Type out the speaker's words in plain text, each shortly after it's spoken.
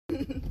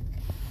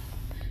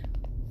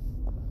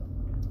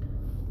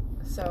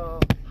So,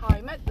 how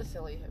I met the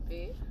silly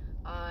hippie,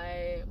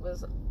 I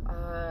was,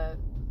 I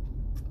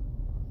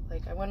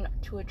went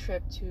to a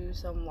trip to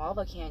some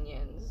lava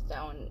canyons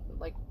down,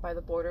 by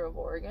the border of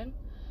Oregon.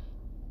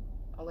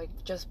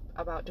 Just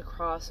about to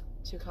cross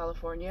to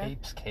California.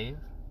 Apes Cave?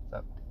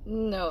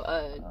 No,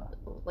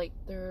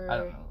 they're... I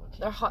don't know.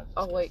 They're hot,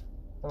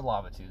 They're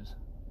lava tubes.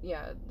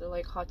 Yeah,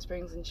 they're hot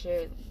springs and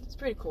shit. It's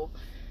pretty cool.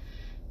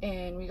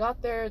 And we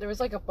got there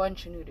was a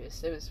bunch of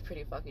nudists. It was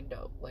pretty fucking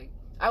dope.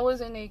 I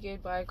wasn't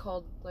naked, but I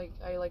called,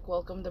 I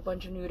welcomed a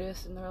bunch of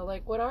nudists, and they're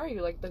like, what are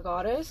you, the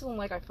goddess? And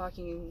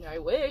I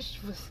wish,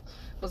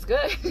 was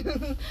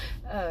good.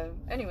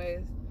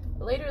 Anyways,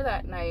 later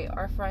that night,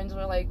 our friends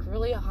were,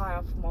 really high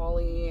off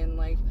Molly, and,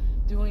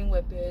 doing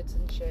whippets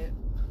and shit.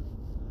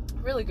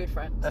 Really good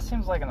friends. That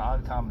seems like an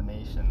odd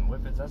combination.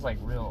 Whippets, that's,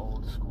 real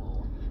old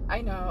school. I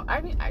know. I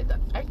mean, I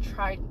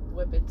tried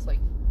whippets,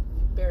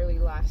 barely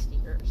last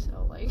year,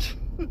 so,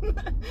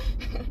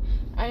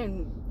 I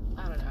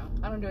don't know.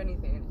 I don't do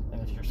anything.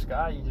 And if you're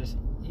Sky, you just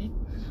eat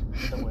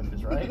the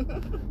whippets, right?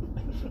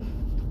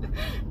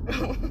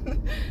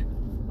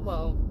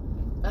 Well,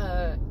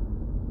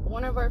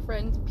 one of our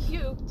friends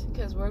puked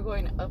because we're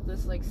going up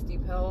this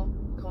steep hill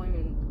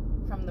going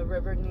from the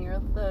river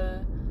near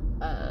the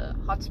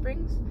hot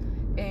springs,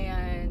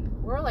 and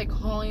we're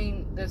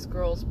calling this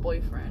girl's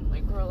boyfriend.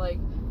 We're like,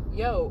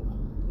 yo,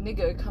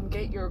 nigga, come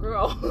get your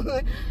girl.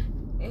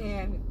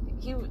 And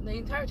the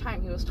entire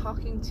time he was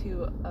talking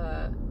to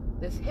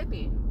this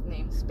hippie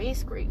named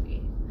Space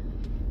Gravy.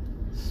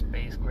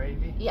 Space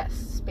Gravy? Yes,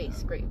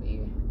 Space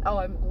Gravy. Oh,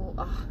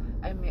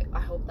 I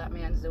hope that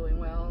man's doing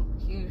well.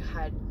 He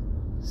had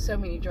so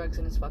many drugs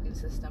in his fucking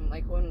system.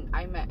 When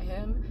I met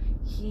him,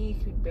 he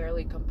could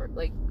barely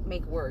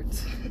make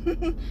words.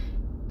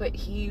 But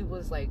he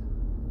was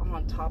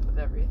on top of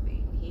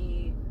everything.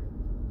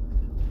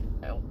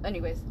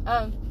 Anyways,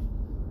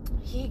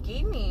 he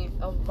gave me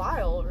a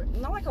vial,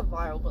 not a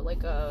vial, but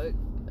a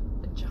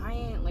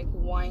giant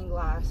wine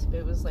glass.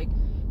 It was it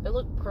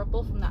looked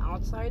purple from the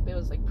outside, but it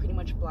was pretty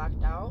much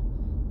blacked out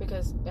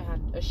because it had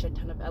a shit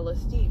ton of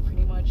LSD,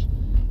 pretty much.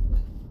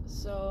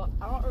 So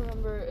I don't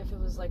remember if it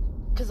was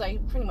because I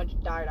pretty much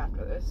died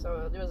after this.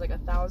 So there was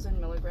 1,000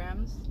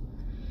 milligrams,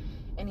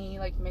 and he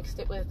mixed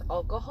it with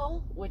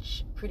alcohol,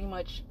 which pretty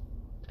much,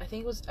 I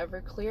think it was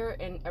Everclear,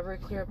 and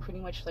Everclear pretty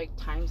much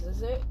times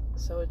it,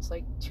 so it's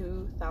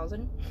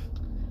 2,000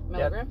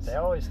 milligrams. Yeah, they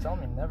always tell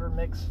me never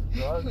mix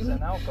drugs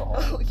and alcohol.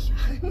 Oh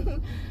yeah.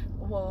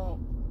 Well,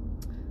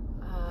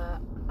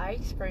 I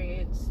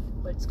experienced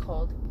what's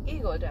called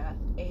ego death,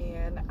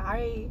 and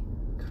I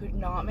could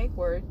not make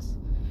words,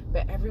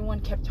 but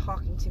everyone kept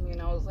talking to me,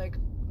 and I was like,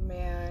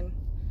 man,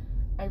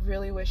 I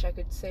really wish I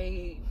could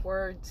say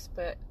words,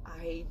 but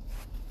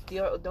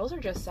those are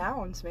just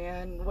sounds,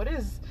 man. What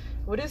is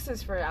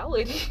this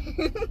reality?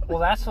 Well,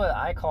 that's what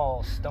I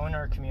call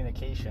stoner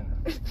communication,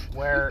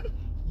 where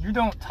you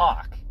don't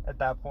talk at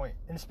that point,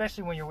 and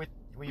especially when you're with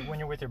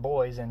your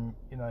boys and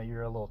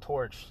you're a little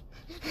torched.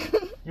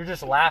 You're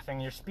just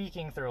laughing. You're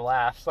speaking through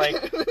laughs. When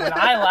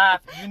I laugh,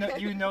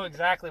 you know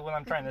exactly what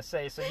I'm trying to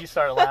say, so you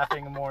start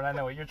laughing more, and I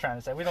know what you're trying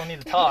to say. We don't need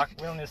to talk.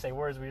 We don't need to say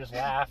words. We just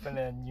laugh, and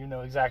then you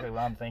know exactly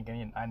what I'm thinking,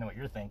 and I know what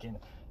you're thinking,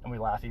 and we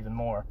laugh even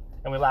more.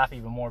 And we laugh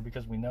even more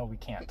because we know we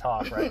can't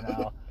talk right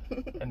now,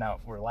 and now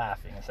we're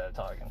laughing instead of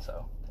talking.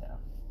 So yeah.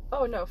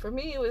 Oh no, for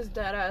me it was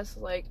dead ass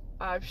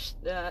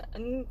that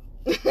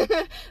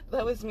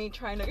was me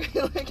trying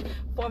to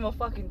form a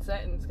fucking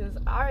sentence, because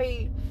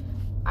I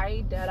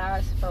dead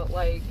ass felt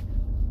like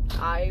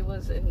I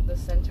was in the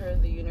center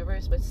of the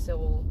universe, but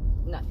still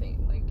nothing.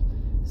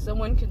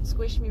 Someone could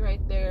squish me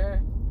right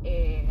there,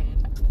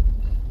 and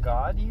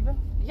God even?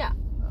 Yeah.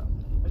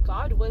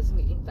 God was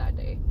me that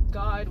day.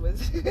 God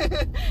was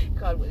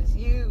God was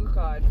you.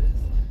 God was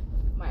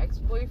my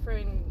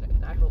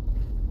ex-boyfriend. I hope.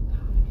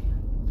 Oh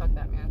man, fuck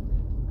that man.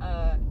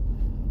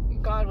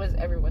 God was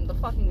everyone. The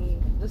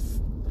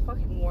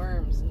fucking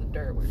worms in the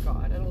dirt were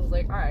God, and I was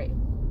like, all right.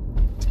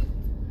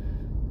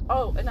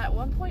 Oh, and at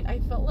one point I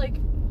felt like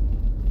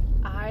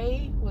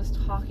I was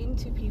talking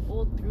to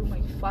people through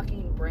my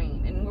fucking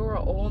brain, and we were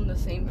all in the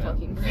same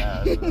fucking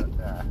brain.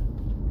 Yeah.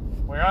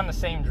 We're on the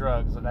same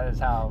drugs, so that is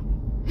how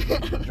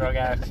drug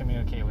addicts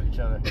communicate with each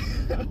other.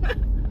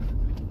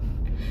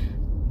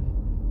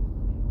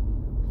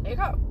 It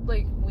got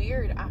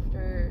weird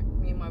after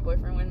me and my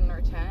boyfriend went in our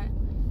tent,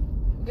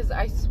 because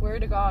I swear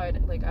to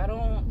God, I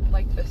don't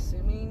like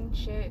assuming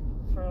shit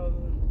from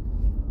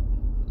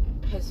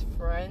his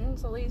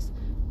friends, at least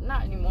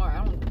not anymore.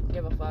 I don't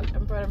give a fuck.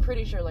 But I'm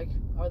pretty sure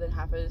more than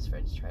half of his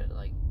friends tried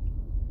to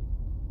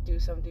do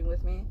something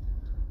with me.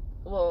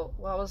 Well,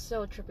 while I was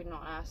still tripping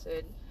on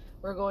acid,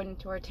 we're going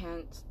into our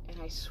tents,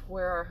 and I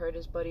swear I heard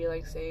his buddy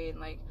saying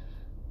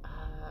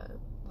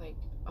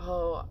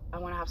oh, I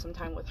want to have some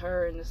time with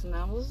her, and this and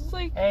that. I was just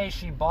like, hey,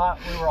 we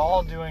were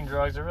all doing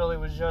drugs. It really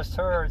was just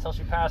her until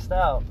she passed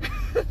out.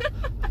 Yeah.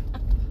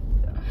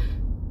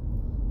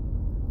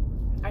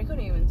 I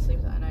couldn't even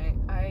sleep that night.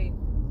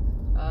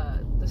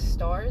 The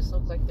stars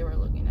looked like they were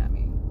looking at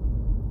me.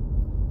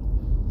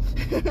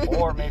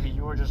 Or maybe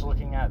you were just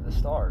looking at the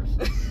stars.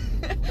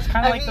 It's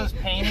kind of like those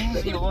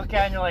paintings you look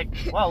at and you're like,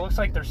 wow, it looks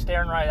like they're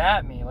staring right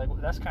at me. Like,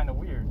 that's kind of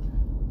weird.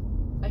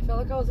 I felt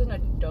like I was in a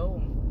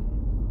dome.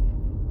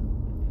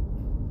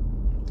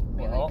 I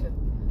mean, Well,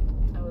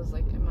 I was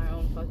like in my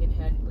own fucking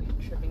head, like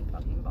tripping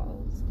fucking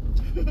balls.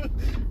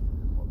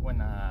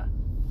 when I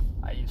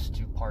used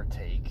to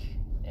partake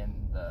in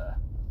the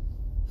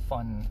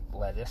fun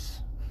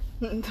lettuce,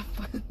 The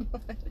fun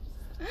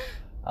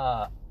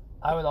lettuce.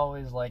 I would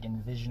always like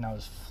envision I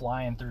was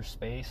flying through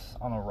space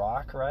on a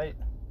rock, right?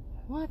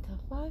 What the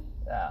fuck?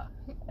 Yeah.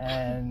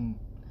 And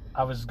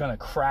I was gonna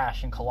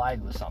crash and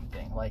collide with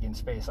something, like in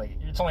space. Like,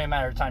 it's only a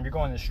matter of time. You're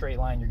going in a straight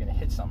line, you're gonna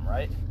hit something,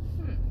 right?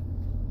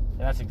 And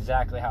that's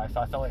exactly how I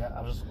felt. I felt like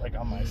I was like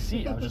on my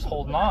seat. I was just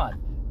holding on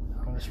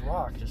this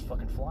rock, just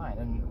fucking flying.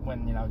 And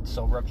when, you know, I'd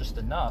sober up just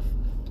enough,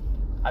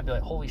 I'd be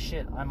like, holy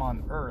shit, I'm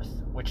on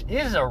Earth, which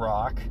is a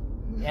rock,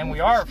 and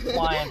we are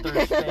flying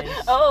through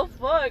space. Oh,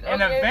 fuck.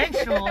 And okay.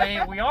 eventually,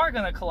 we are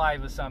going to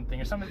collide with something,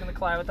 or something's going to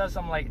collide with us.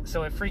 I'm like,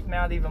 so it freaked me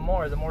out even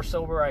more the more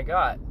sober I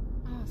got.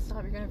 Oh,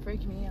 stop. You're going to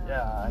freak me out.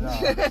 Yeah, I know.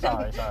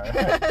 Sorry.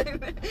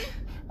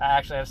 I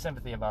actually have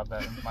sympathy about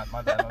that.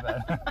 My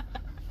bad.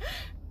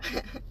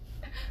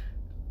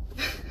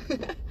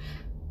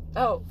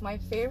 Oh, my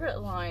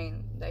favorite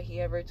line that he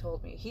ever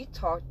told me. He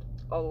talked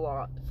a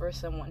lot for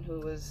someone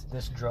who was...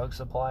 This drug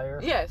supplier?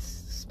 Yes,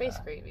 Space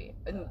Gravy.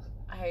 And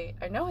I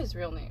know his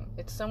real name.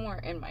 It's somewhere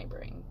in my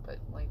brain, but,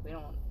 like, we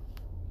don't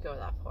go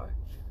that far.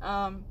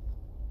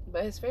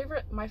 But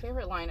my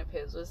favorite line of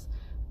his was,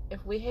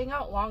 if we hang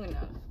out long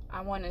enough,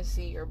 I want to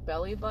see your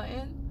belly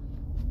button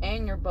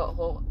and your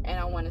butthole, and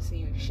I want to see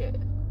you shit.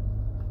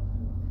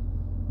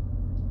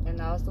 And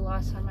that was the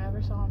last time I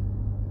ever saw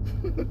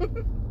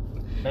him.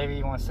 Maybe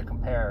he wants to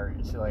compare.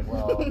 You see, like,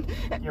 well,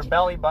 your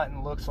belly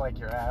button looks like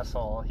your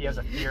asshole. He has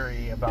a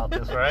theory about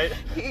this, right?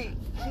 He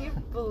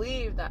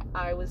believed that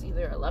I was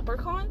either a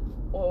leprechaun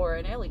or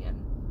an alien.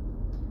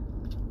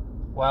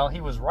 Well, he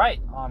was right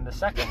on the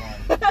second one.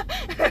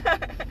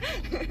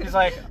 He's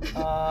like,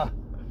 I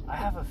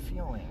have a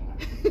feeling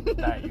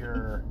that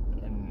you're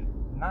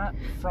not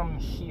from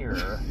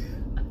here,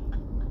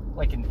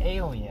 like an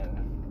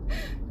alien,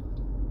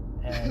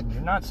 and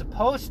you're not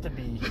supposed to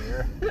be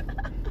here.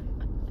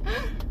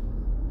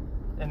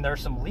 And there's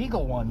some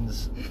legal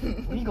ones,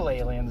 legal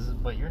aliens,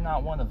 but you're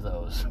not one of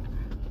those.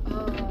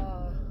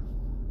 Oh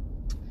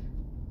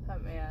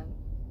man,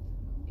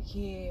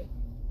 he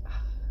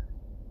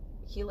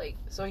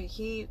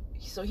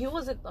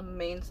wasn't the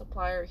main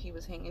supplier. He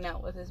was hanging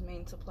out with his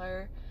main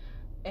supplier,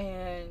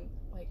 and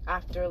like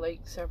after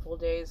like several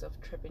days of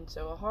tripping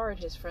so hard,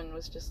 his friend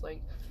was just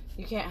like,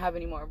 "You can't have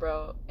any more,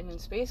 bro." And in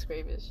Space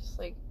Gravy, it's just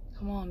like,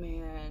 "Come on,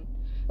 man."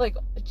 Like,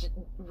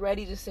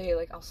 ready to say,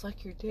 like, I'll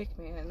suck your dick,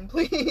 man,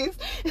 please.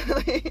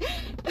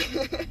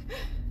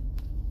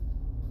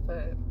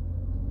 But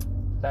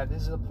that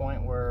is the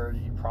point where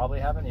you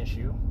probably have an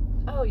issue.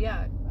 Oh,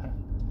 yeah.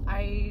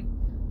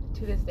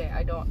 To this day,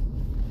 I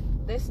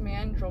don't. This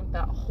man drank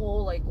that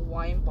whole, like,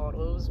 wine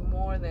bottle. It was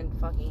more than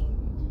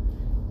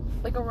fucking,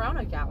 like, around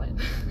a gallon.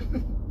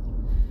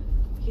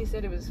 He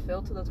said it was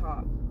filled to the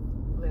top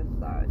with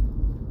that.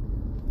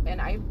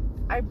 And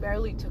I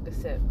barely took a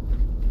sip.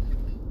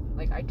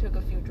 Like, I took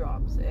a few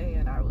drops,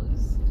 and I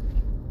was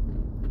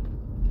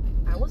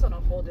on a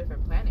whole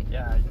different planet.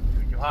 Yeah,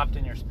 you hopped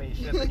in your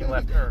spaceship and you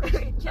left Earth.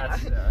 Yeah,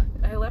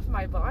 I left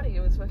my body. It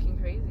was fucking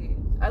crazy.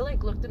 I,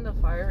 like, looked in the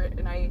fire,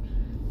 and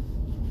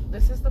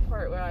this is the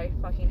part where I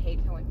fucking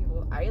hate telling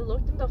people. I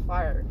looked in the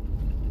fire,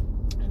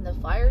 and the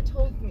fire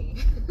told me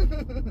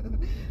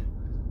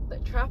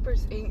that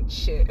trappers ain't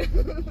shit.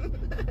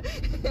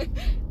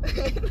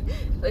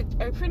 Like,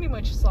 I pretty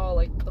much saw,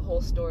 like, the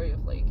whole story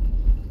of, like,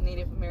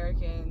 Native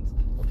Americans,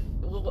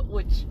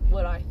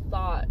 what I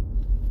thought,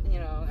 you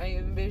know, I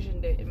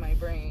envisioned it in my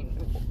brain,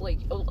 like,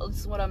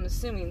 it's what I'm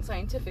assuming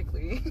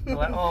scientifically.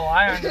 Like, oh,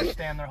 I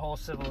understand their whole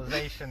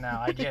civilization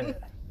now, I get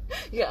it.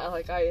 Yeah,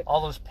 like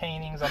all those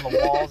paintings on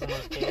the walls in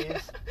those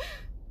caves,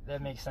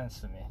 that makes sense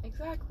to me.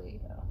 Exactly.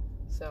 Yeah.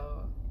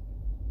 So,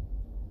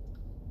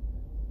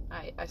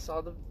 I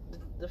saw the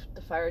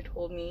fire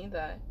told me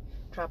that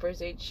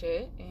trappers ate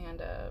shit, and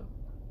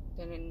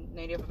then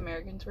Native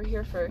Americans were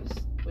here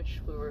first, which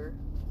we were,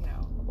 you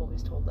know,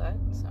 always told that,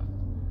 so.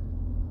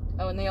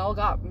 Oh, and they all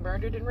got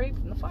murdered and raped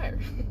in the fire.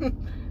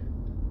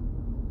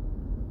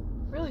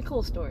 Really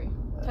cool story.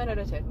 10 out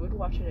of 10. Would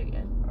watch it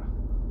again.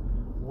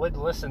 Would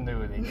listen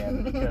to it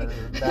again, because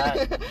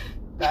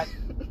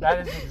that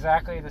is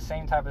exactly the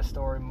same type of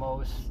story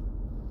most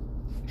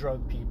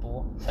drug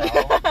people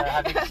tell that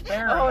have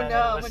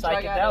experimented with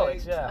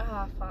psychedelics. Yeah.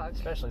 Ah, fuck.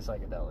 Especially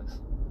psychedelics.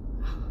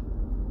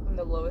 I'm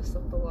the lowest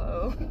of the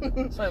low.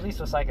 So at least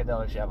with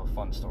psychedelics, you have a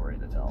fun story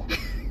to tell.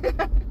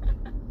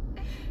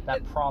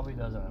 That probably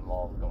doesn't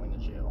involve going to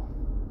jail.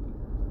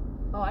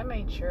 Oh, I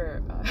made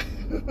sure.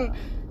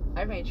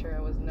 I made sure I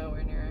was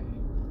nowhere near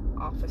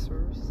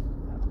officers.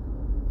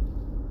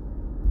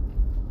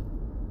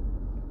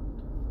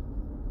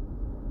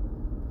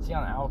 See,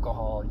 on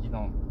alcohol, you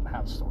don't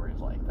have stories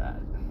like that.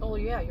 Oh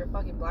yeah, you're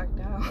fucking blacked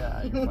out.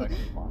 Yeah, you're fucking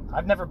bummed.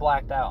 I've never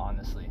blacked out,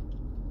 honestly.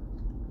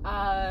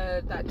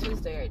 That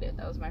Tuesday I did.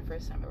 That was my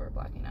first time ever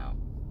blacking out.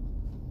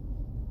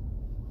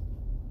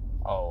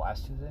 Oh,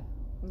 last Tuesday?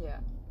 Yeah.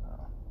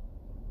 Oh.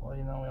 Well,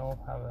 we all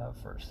have a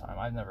first time.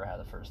 I've never had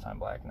a first time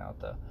blacking out,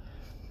 though.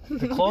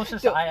 The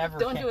closest I ever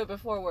Don't do it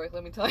before work,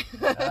 let me tell you.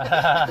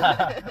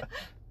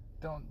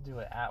 Don't do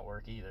it at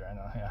work either, I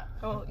know, yeah.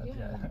 Oh,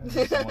 yeah.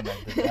 There's someone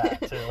that did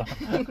that, too.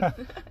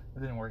 It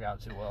didn't work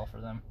out too well for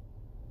them.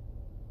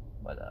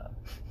 But,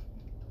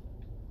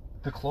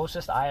 the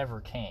closest I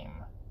ever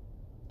came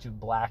to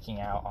blacking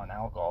out on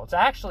alcohol, it's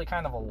actually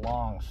kind of a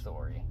long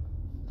story.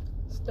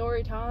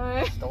 Story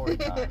time. Story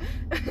time.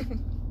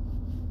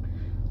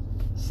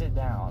 Sit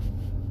down,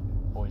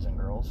 boys and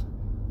girls,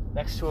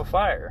 next to a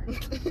fire.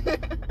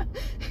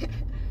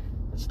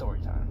 It's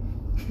story time.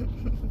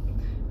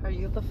 Are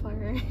you the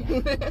fire?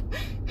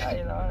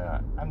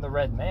 I'm the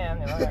red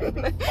man. I can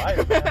be the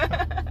fire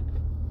man.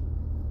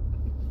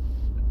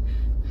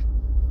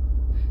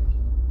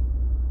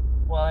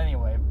 Well,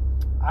 anyway,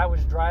 I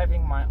was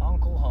driving my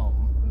uncle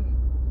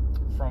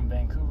home from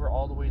Vancouver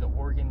all the way to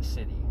Oregon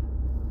City.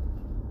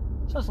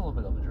 So it's a little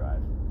bit of a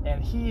drive.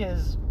 And he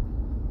is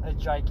a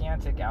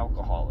gigantic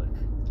alcoholic.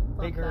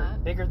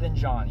 Bigger than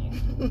Johnny.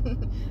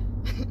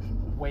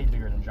 Way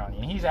bigger than Johnny.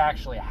 And he's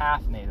actually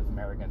half Native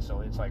American,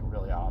 so it's like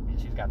really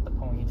obvious. He's got the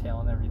ponytail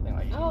and everything.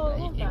 Like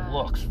he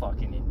looks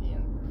fucking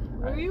Indian.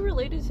 Right? Were you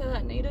related to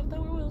that native that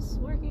was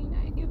working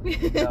at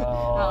UPS? No,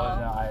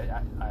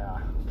 I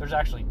there's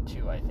actually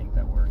two, I think,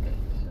 that work at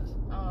UPS.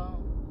 Oh.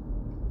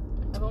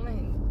 I've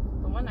only...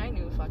 The one I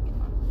knew fucking...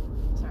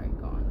 Sorry,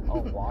 go on. Oh,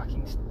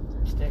 walking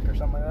stick or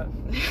something like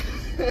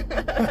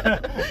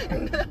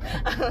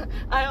that?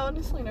 I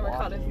honestly never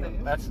caught his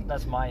name.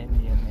 That's my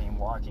Indian name,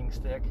 Walking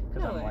Stick,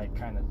 because Really? I'm like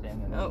kind of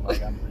thin and Oh.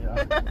 like I'm,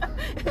 yeah.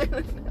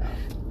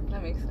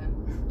 That makes sense.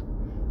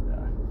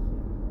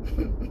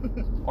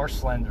 Or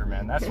Slender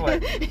Man. That's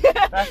what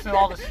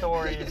all the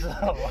stories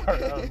are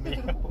of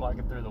me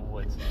walking through the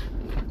woods.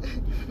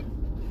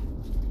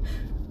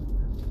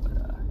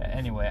 But,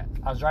 anyway,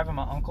 I was driving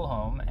my uncle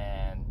home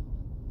and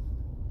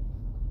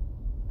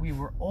we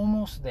were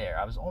almost there.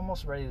 I was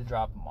almost ready to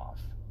drop him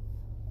off.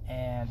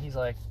 And he's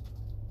like,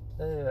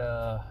 hey,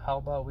 how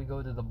about we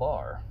go to the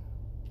bar?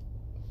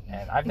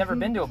 And I've never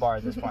been to a bar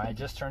at this point. I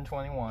just turned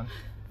 21.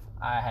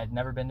 I had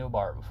never been to a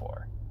bar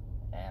before.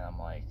 And I'm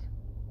like,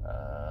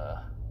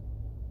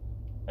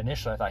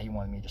 initially I thought he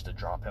wanted me just to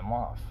drop him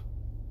off,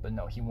 but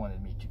no, he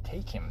wanted me to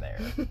take him there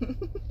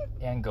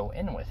and go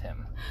in with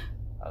him.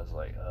 I was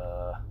like,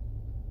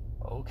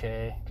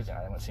 okay, because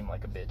I didn't seem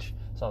like a bitch,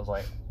 so I was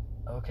like,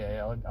 okay,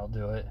 I'll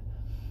do it.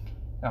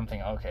 And I'm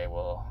thinking, okay,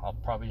 well, I'll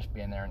probably just be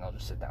in there and I'll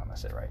just sit down. I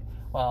said, right.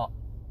 Well,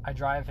 I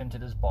drive him to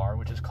this bar,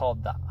 which is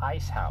called the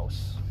Ice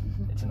House.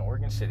 It's in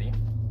Oregon City.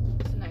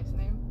 It's a nice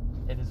name.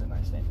 It is a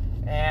nice name.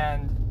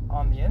 And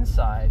on the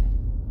inside,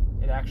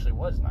 it actually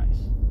was nice.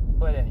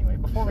 But anyway,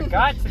 before we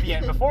got to the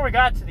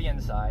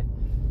inside,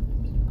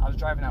 I was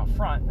driving out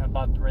front and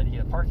about ready to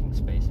get a parking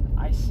space.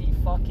 I see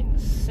fucking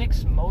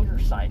 6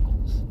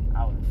 motorcycles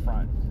out in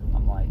front.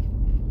 I'm like,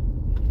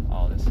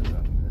 oh, this isn't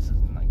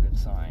a good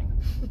sign.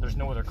 There's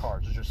no other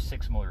cars. There's just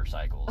 6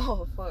 motorcycles.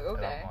 Oh fuck.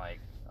 Okay. And I'm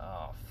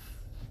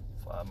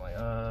like,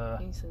 oh.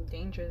 In some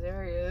dangerous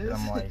areas. And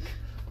I'm like,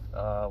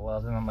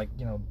 well, then I'm like,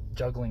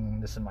 juggling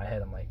this in my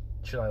head. I'm like,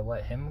 should I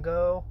let him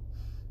go?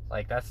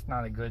 Like, that's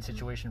not a good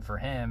situation for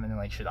him. And then,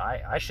 like,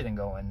 I shouldn't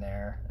go in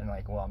there. And,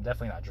 like, well, I'm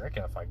definitely not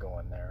drinking if I go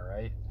in there,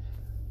 right?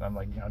 And I'm,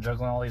 like,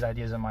 juggling all these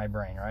ideas in my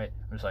brain, right?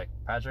 I'm just like,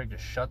 Patrick,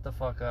 just shut the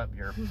fuck up.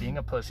 You're being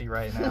a pussy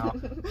right now.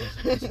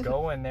 Just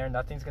go in there.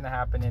 Nothing's going to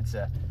happen. It's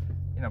a,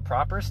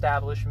 proper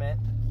establishment.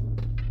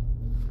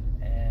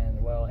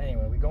 And, well,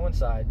 anyway, we go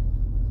inside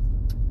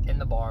in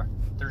the bar.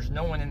 There's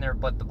no one in there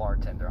but the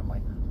bartender. I'm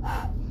like,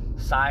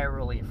 sigh of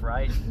relief,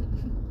 right?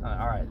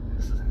 All right,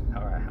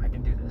 I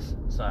can do this.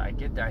 So I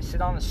get there, I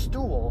sit on a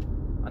stool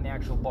on the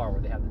actual bar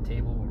where they have the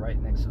table right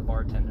next to the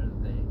bartender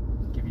that they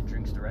give you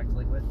drinks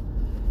directly with.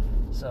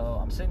 So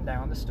I'm sitting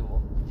down on the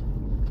stool.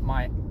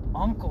 My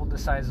uncle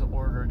decides to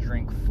order a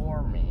drink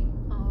for me.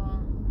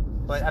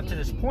 But up to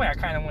this point, I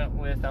kind of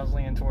I was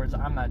leaning towards,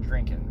 I'm not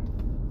drinking.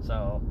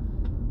 So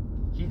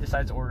he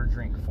decides to order a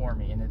drink for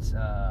me, and it's,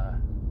 I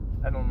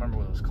don't remember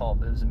what it was called,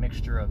 but it was a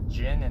mixture of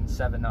gin and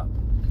 7-Up.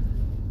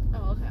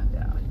 Oh, okay.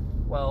 Yeah.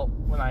 Well,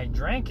 when I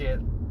drank it,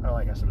 or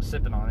like I was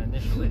sipping on it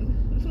initially,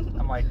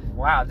 I'm like,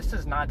 wow, this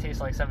does not taste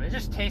like 7. It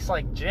just tastes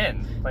like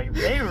gin. Like,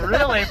 they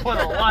really put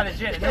a lot of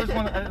gin.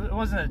 It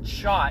wasn't a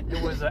shot.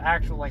 It was an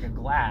actual, like, a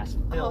glass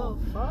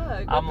filled. Oh,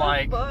 fuck. I'm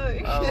like,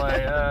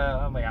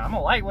 I'm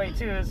a lightweight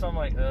too, so I'm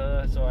like,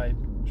 so I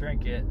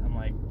drink it. I'm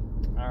like,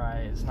 all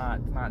right, it's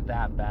not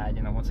that bad.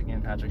 Once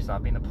again, Patrick,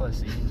 stop being a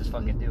pussy. Just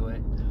fucking do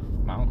it.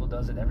 My uncle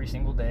does it every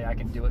single day. I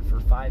can do it for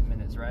 5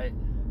 minutes, right?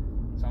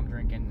 So I'm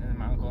drinking, and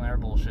my uncle and I are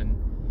bullshitting.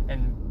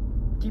 And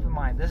keep in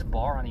mind, this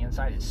bar on the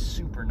inside is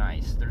super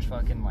nice. There's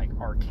fucking, like,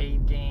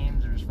 arcade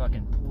games. There's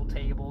fucking pool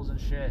tables and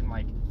shit, and,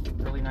 like,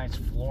 really nice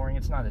flooring.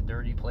 It's not a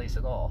dirty place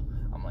at all.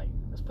 I'm like,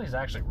 this place is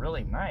actually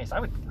really nice. I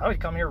would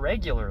come here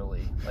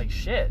regularly. Like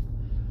shit.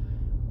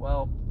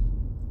 Well,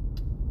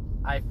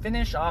 I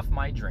finish off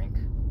my drink,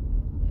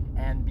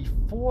 and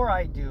before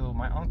I do,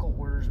 my uncle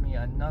orders me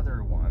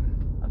another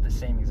one of the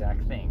same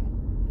exact thing.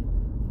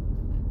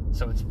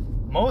 So it's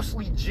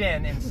mostly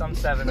gin and some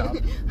 7-Up.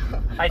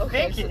 I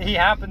think he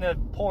happened to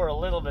pour a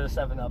little bit of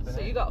 7-Up in it.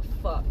 So you got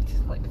fucked,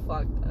 like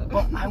fucked up.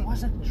 Well, I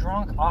wasn't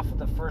drunk off of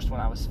the first one.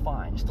 I was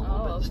fine, just a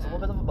little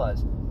bit of a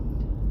buzz.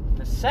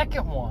 The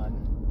second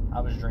one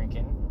I was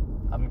drinking,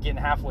 I'm getting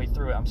halfway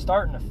through it. I'm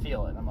starting to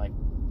feel it. I'm like,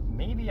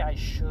 maybe I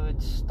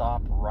should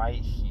stop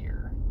right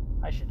here.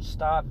 I should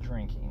stop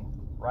drinking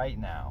right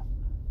now,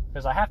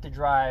 because I have to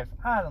drive,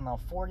 I don't know,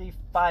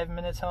 45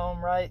 minutes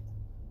home, right?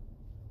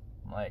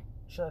 I'm like,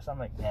 I'm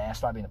like, nah,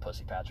 stop being a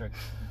pussy, Patrick.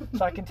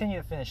 So I continue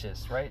to finish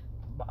this, right?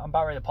 I'm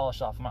about ready to polish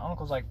off. My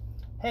uncle's like,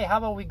 hey, how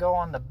about we go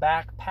on the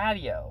back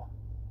patio?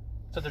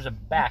 So there's a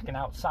back and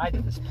outside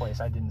of this place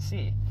I didn't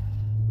see.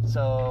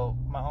 So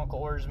my uncle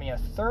orders me a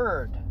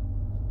third,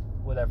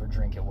 whatever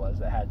drink it was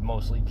that had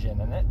mostly gin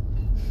in it.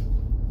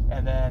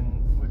 And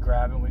then we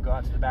grab it and we go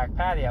out to the back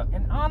patio.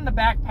 And on the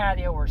back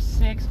patio were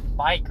 6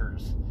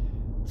 bikers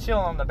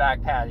chilling on the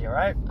back patio,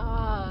 right?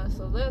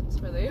 So that's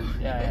where they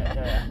were.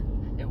 Yeah.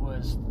 It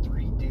was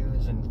 3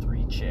 dudes and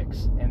 3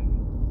 chicks.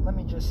 And let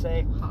me just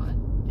say, hot.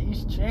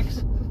 These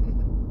chicks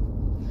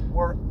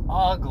were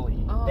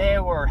ugly. Oh. They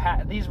were,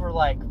 these were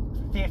like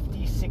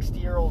 50,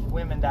 60-year-old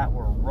women that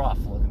were rough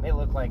looking. They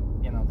look like,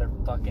 they're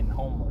fucking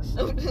homeless.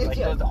 Like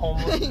Yeah. the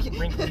homeless,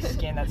 wrinkly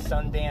skin that's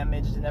sun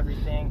damaged and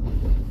everything.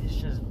 It's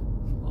just,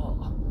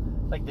 ugh.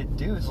 Like the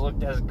dudes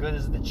looked as good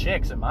as the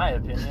chicks, in my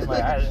opinion.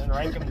 Like I didn't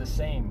rank them the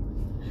same.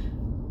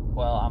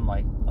 Well, I'm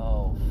like,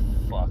 oh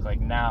fuck.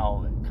 Like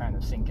now, it kind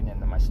of sinking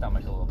into my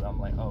stomach a little bit. I'm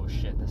like, oh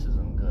shit, this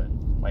isn't good.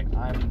 Like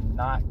I'm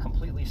not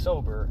completely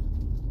sober.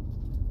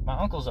 My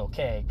uncle's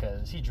okay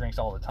because he drinks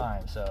all the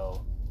time,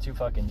 so 2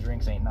 fucking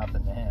drinks ain't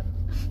nothing to him.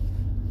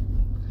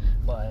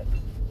 But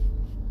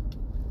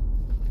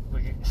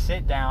we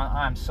sit down.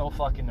 I'm so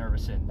fucking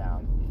nervous sitting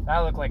down. I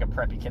look like a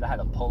preppy kid. I had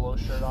a polo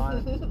shirt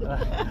on. Look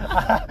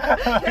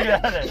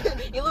at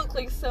it. You look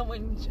like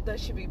someone that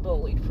should be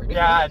bullied pretty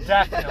Yeah, much.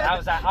 definitely. I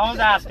was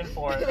asking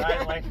for it,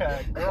 right? Like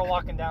a girl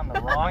walking down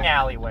the wrong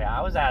alleyway.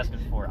 I was asking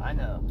for it. I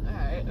know.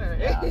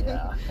 Alright.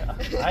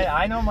 Yeah.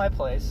 I know my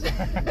place.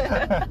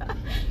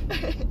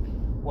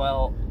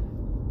 Well,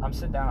 I'm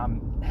sitting down.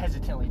 I'm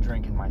hesitantly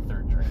drinking my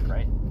 3rd drink,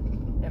 right?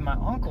 And my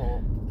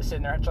uncle is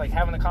sitting there, like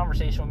having a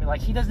conversation with me.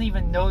 Like he doesn't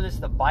even notice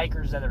the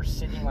bikers that are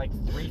sitting like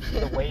 3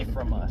 feet away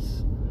from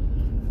us.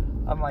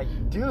 I'm like,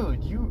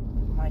 dude, you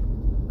like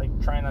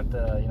trying not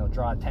to,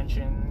 draw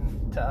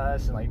attention to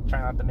us and like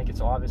trying not to make it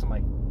so obvious. I'm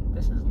like,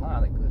 this is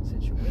not a good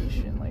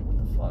situation. Like, what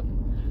the fuck?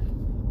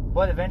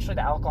 But eventually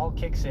the alcohol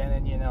kicks in,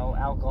 and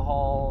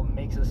alcohol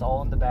makes us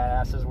all into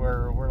badasses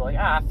where we're like,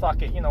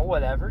 fuck it,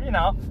 whatever,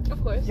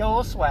 Of course.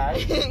 YOLO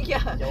swag.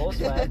 Yeah. YOLO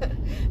swag.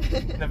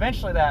 And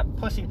eventually that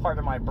pussy part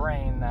of my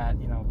brain that,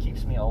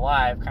 keeps me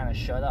alive kind of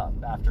shut up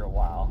after a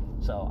while.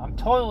 So I'm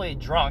totally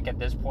drunk at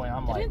this point.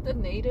 I'm Didn't the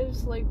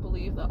natives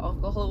believe that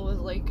alcohol was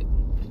like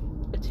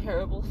a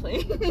terrible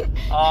thing?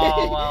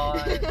 Oh,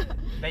 well,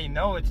 they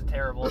know it's a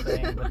terrible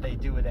thing, but they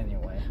do it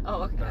anyway.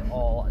 Oh, okay. They're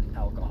all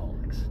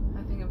alcoholics.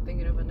 I think I'm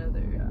thinking of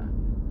another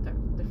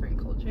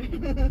different culture.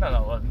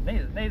 No, well,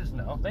 natives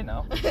know. They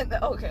know.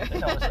 Okay. They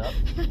know what's up.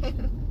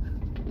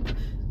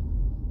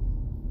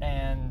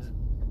 And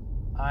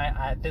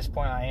at this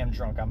point, I am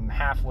drunk. I'm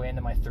halfway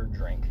into my 3rd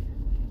drink.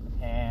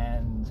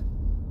 And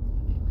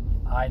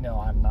I know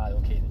I'm not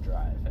okay to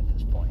drive at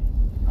this point.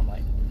 I'm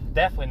like,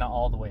 definitely not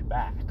all the way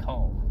back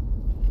home.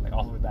 Like,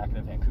 all the way back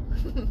into Vancouver.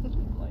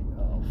 I'm like,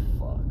 oh,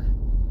 fuck.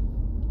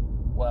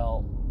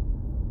 Well,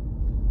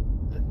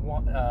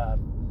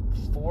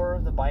 4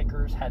 of the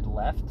bikers had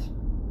left.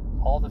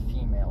 All the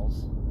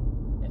females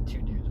and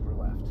 2 dudes were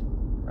left.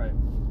 Right?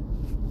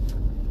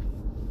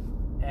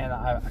 And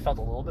I felt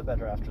a little bit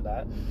better after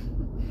that.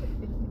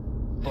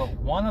 But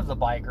one of the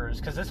bikers,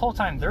 because this whole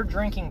time they're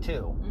drinking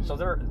too, so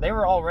they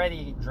were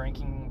already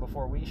drinking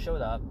before we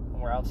showed up,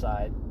 and we're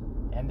outside,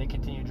 and they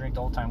continue to drink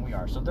the whole time we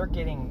are. So they're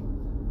getting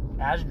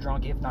as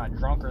drunk, if not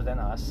drunker than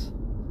us.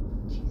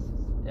 Jesus.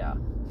 Yeah.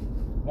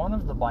 One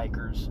of the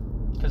bikers,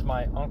 because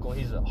my uncle,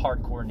 he's a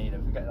hardcore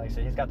native. Like I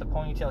said, he's got the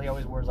ponytail. He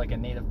always wears like a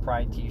Native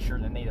Pride t-shirt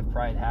and a Native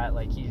Pride hat.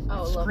 Like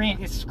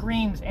it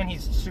screams, and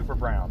he's super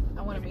brown.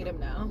 I want to meet him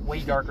now.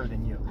 Way darker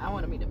than you. I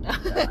want to meet him now.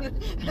 Yeah.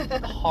 He's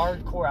a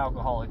hardcore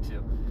alcoholic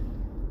too.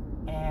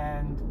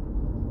 And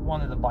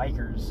one of the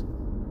bikers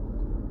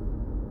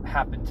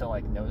happened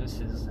to notice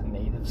his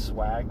native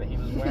swag that he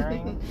was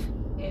wearing.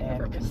 Yeah,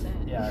 and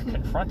 100%.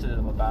 confronted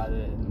him about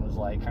it and was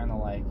kind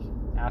of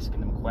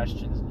asking him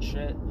questions and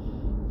shit.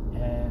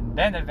 And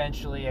then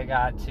eventually I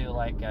got to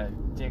a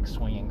dick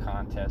swinging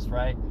contest,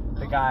 right?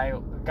 The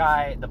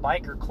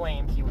biker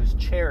claimed he was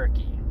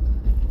Cherokee,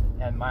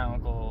 and my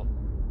uncle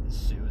is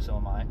Sioux, so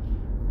am I.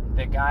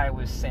 The guy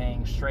was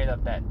saying straight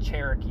up that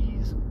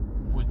Cherokees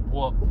would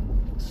whoop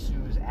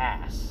Sue's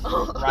ass,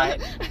 right?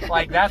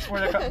 Like, that's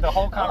where the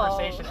whole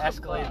conversation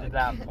escalated at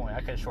that point. I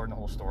could have shortened the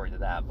whole story to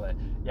that, but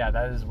yeah,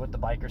 that is what the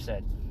biker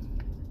said.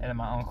 And then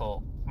my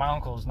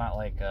uncle's not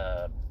like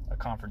a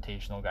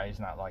confrontational guy. He's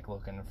not like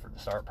looking to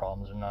start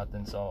problems or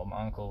nothing. So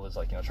my uncle was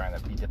like, trying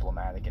to be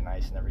diplomatic and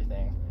nice and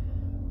everything.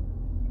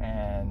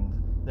 And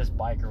this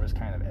biker was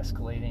kind of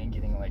escalating and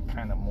getting like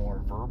kind of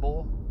more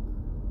verbal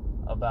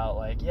about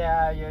like,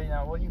 yeah,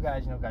 well, you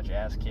guys, got your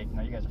ass kicked.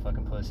 You guys are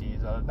fucking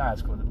pussies. Not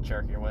as cool as the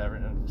Cherokee or whatever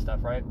and stuff,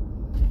 right?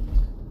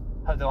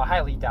 Though I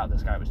highly doubt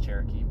this guy was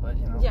Cherokee, but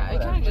yeah, whatever.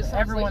 It kind of just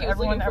sounds like he was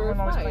looking for a everyone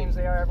always fight. claims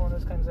they are. Everyone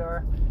always claims they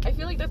are. I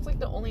feel like that's like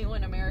the only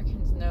one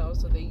Americans know,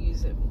 so they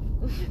use it.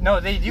 No,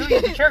 they do.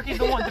 The Cherokee's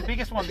the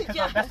biggest one, because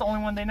that's the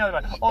only one they know.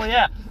 They're like, oh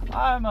yeah,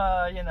 I'm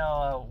a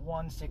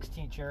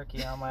 1/16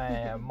 Cherokee on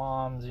my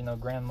mom's,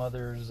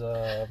 grandmother's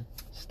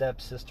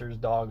stepsister's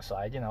dog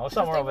side,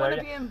 somewhere over there. They want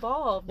to be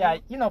involved.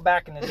 Yeah,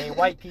 back in the day,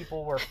 white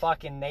people were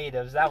fucking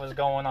natives. That was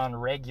going on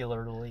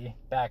regularly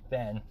back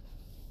then.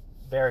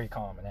 Very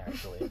common,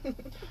 actually.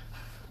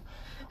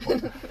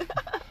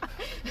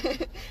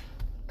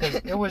 Because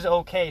it was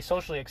okay,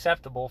 socially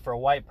acceptable for a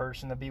white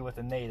person to be with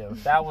a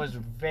native. That was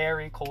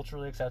very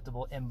culturally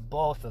acceptable in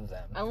both of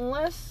them.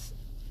 Unless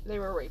they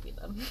were raping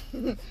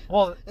them.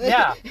 Well,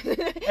 yeah.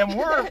 And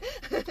we're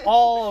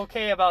all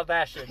okay about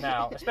that shit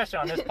now. Especially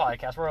on this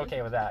podcast. We're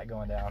okay with that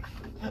going down.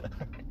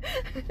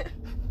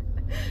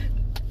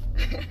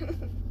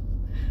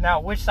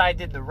 Now, which side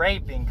did the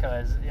raping?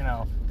 Because,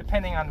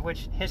 depending on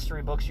which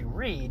history books you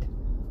read,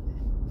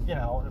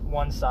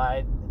 one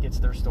side gets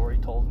their story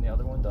told and the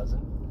other one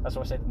doesn't. That's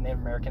why I say the Native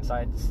American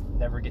sides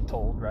never get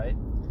told, right?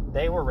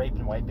 They were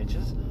raping white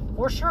bitches,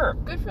 for sure.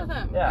 Good for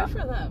them. Yeah.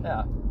 Good for them.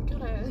 Yeah.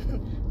 Gotta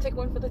take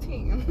one for the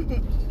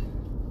team.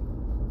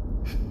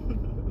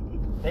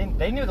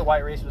 They knew the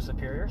white race was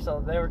superior,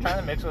 so they were trying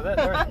to mix with it.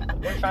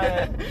 They're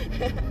trying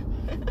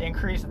to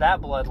increase that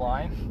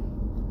bloodline.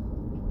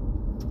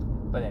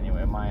 But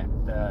anyway,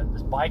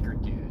 this biker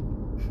dude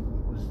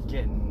was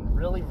getting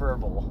really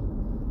verbal,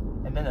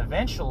 and then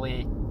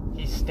eventually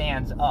he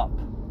stands up.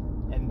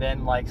 And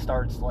then,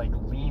 starts,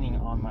 leaning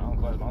on my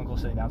uncle as my uncle's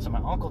sitting down. So my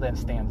uncle then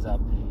stands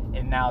up,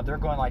 and now they're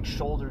going,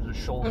 shoulder to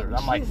shoulder.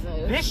 I'm like,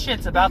 this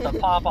shit's about to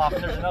pop off.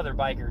 And there's another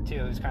biker, too,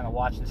 who's kind of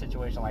watching the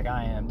situation like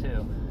I am,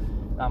 too.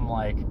 I'm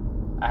like,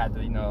 I had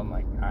to, I'm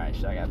like, all right,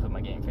 shit, I got to put my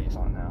game face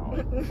on now.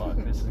 Like, fuck,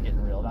 this is getting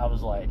real. And I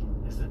was like,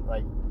 is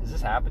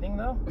this happening,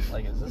 though?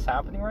 Is this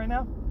happening right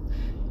now?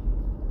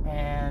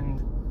 And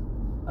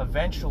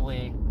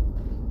eventually,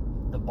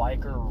 the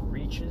biker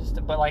reaches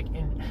to, but,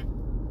 in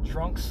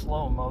drunk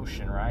slow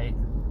motion, right?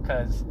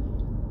 Because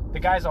the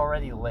guy's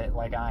already lit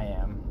like I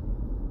am.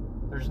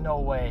 There's no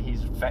way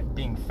he's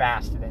being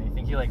fast at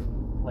anything. He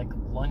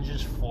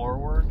lunges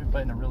forward,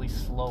 but in a really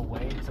slow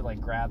way to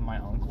grab my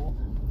uncle.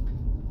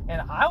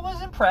 And I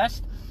was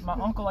impressed. My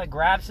uncle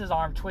grabs his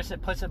arm, twists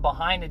it, puts it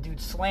behind the dude,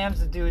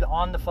 slams the dude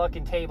on the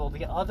fucking table.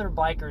 The other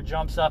biker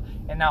jumps up,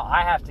 and now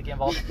I have to get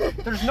involved.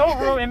 There's no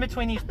room in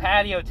between these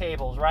patio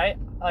tables, right?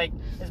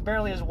 It's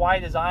barely as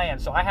wide as I am,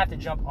 so I have to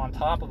jump on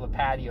top of a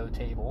patio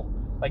table.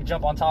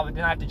 Jump on top of it,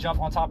 then I have to jump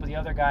on top of the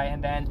other guy,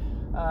 and then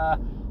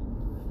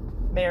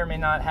may or may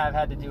not have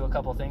had to do a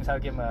couple things. I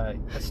would give him a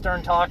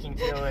stern talking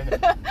to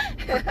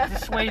and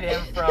dissuade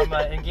him from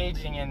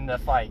engaging in the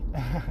fight.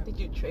 Did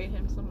you trade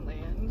him some land?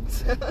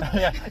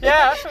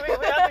 yeah, so we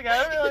got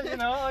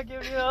together. I'll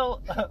give you a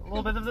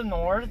little bit of the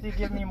north, you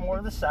give me more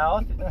of the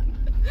south.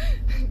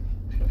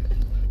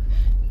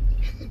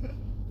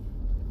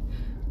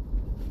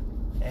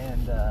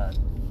 And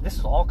this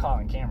was all caught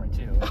on camera,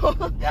 too.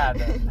 Yeah,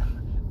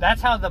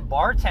 that's how the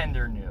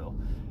bartender knew.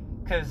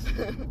 Because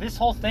this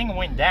whole thing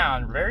went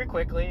down very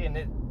quickly,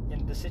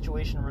 and the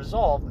situation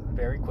resolved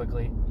very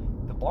quickly.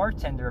 The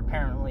bartender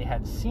apparently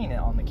had seen it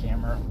on the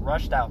camera,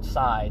 rushed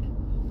outside,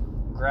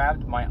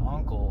 grabbed my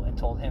uncle, and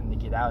told him to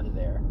get out of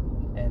there,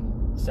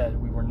 and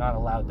said we were not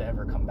allowed to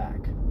ever come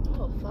back.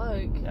 Oh,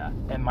 fuck. Yeah,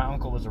 and my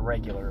uncle was a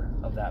regular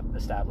of that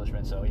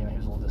establishment, so, he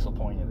was a little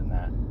disappointed in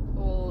that.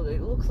 Well,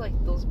 it looks like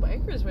those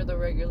bikers were the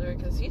regular,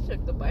 because he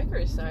took the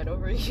biker side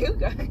over you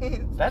guys.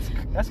 That's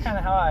kind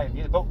of how I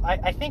viewed it. But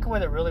I think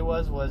what it really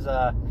was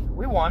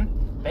we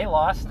won, they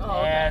lost,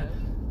 and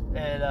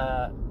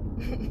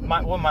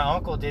what my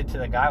uncle did to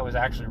the guy was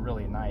actually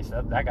really nice.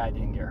 That guy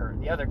didn't get hurt.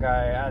 The other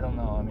guy, I don't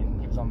know. I mean,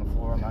 he was on the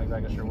floor. I'm not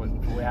exactly sure what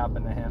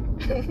happened to him.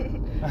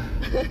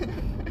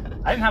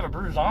 I didn't have a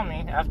bruise on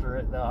me after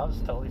it, though. I was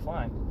totally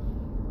fine.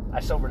 I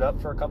sobered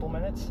up for a couple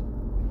minutes.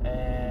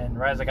 And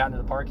right as I got into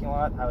the parking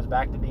lot, I was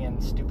back to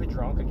being stupid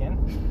drunk again.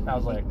 And I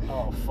was like,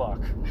 oh, fuck.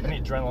 And the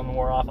adrenaline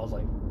wore off. I was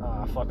like,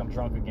 ah, fuck, I'm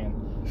drunk again.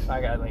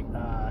 I got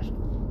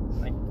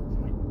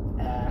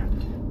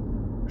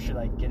should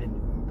I get an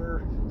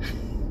Uber?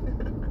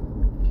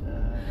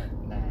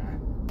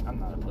 Nah, I'm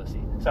not a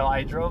pussy. So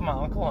I drove my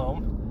uncle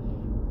home.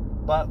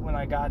 But when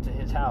I got to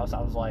his house, I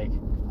was like,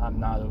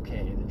 I'm not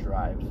okay to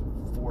drive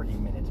 40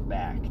 minutes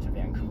back to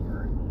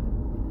Vancouver.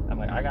 I'm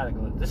like, I gotta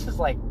go. This is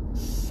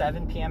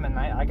 7 p.m. at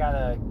night. I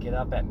gotta get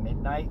up at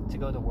midnight to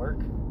go to work.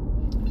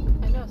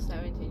 I know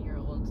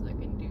 17-year-olds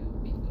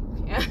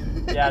Yeah.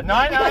 Yeah, no,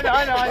 I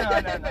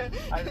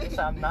know. Listen,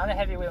 I'm not a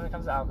heavyweight when it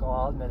comes to alcohol,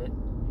 I'll admit it.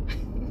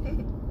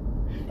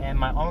 And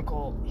my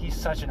uncle, he's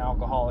such an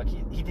alcoholic.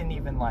 He didn't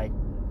even, like,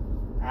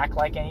 act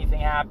like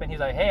anything happened. He's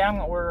like, hey, I'm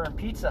ordering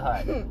Pizza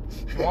Hut. You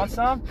want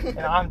some? And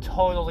I'm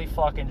totally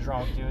fucking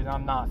drunk, dude, and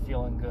I'm not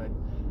feeling good.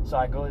 So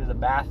I go to the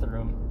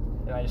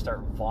bathroom, and I just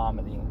start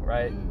vomiting,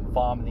 right?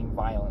 Vomiting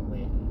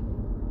violently.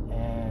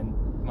 And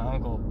my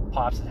uncle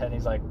pops his head, and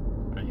he's like,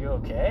 are you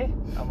okay?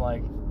 I'm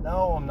like,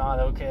 no, I'm not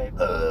okay.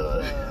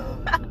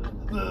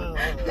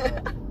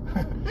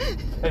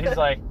 And he's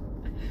like,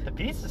 the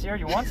pizza's here,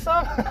 you want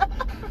some?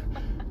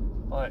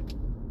 Like,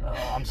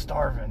 oh, I'm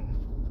starving.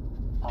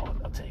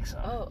 I'll take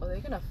some. Oh, are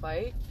they gonna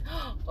fight?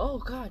 Oh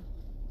god,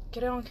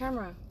 get it on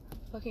camera.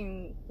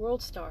 Fucking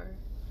world star.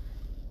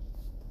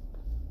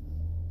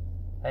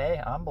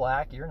 Hey, I'm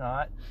black, you're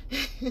not.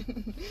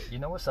 You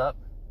know what's up.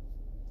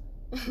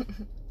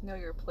 Know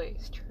your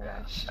place,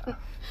 trash.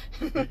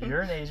 Yeah.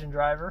 You're an Asian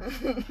driver.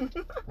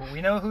 Well,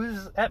 we know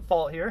who's at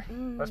fault here.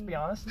 Let's be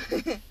honest.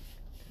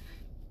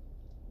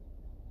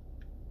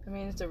 I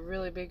mean, it's a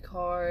really big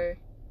car,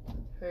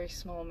 very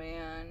small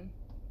man.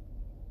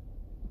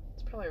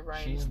 It's probably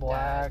Ryan's She's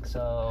black, dad.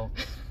 so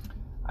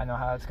I know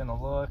how it's gonna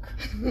look.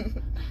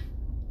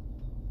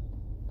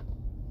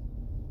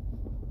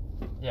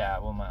 Yeah,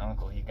 well, my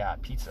uncle, he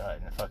got Pizza Hut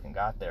and fucking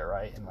got there,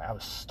 right? And I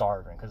was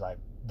starving because I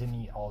didn't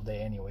eat all day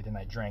anyway. Then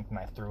I drank and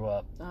I threw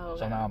up. Oh,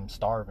 So now I'm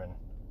starving.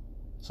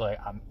 So like,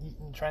 I'm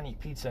trying to eat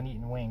pizza and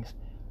eating wings.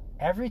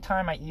 Every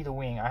time I eat a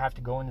wing, I have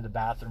to go into the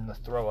bathroom to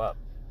throw up.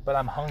 But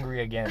I'm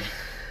hungry again.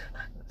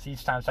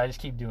 Each time, so I just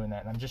keep doing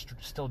that. And I'm just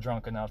still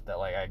drunk enough that,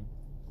 like, I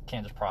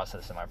can't just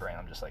process in my brain.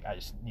 I'm just like, I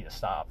just need to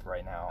stop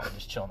right now. I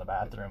just chill in the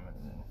bathroom.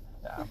 And,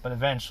 yeah. But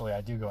eventually,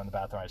 I do go in the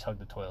bathroom. I just hug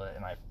the toilet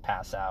and I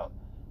pass out.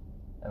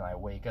 And I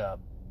wake up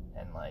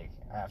and, like,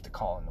 I have to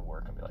call into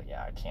work and be like,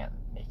 yeah, I can't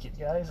make it,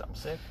 guys. I'm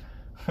sick.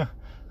 That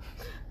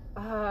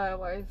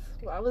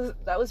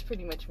was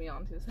pretty much me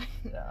on Tuesday.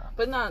 Yeah.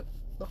 But not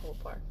the whole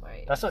bar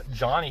fight. That's what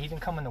Johnny, he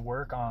didn't come into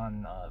work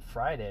on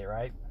Friday,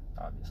 right?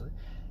 Obviously.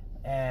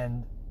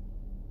 And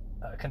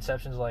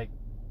Conception's like,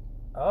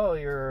 oh,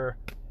 your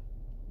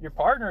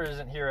partner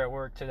isn't here at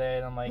work today.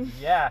 And I'm like,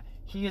 yeah,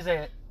 he is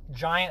a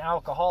giant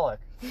alcoholic.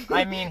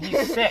 I mean,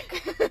 he's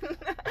sick.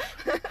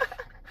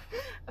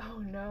 Oh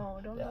no,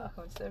 don't know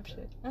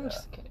Conception. I'm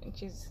just kidding.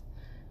 She's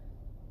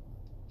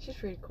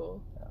pretty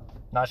cool. Yeah.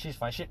 No, she's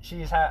fine.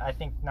 She's had, I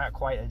think, not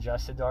quite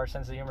adjusted to our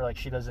sense of humor. Like,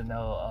 she doesn't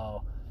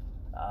know,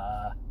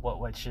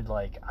 what should,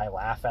 like, I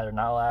laugh at or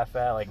not laugh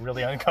at, like,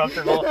 really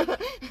uncomfortable.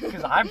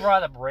 Because I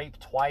brought up rape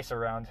twice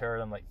around her,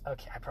 and I'm like,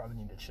 okay, I probably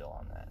need to chill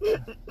on that.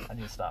 I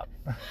need to stop.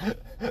 I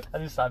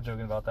need to stop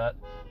joking about that.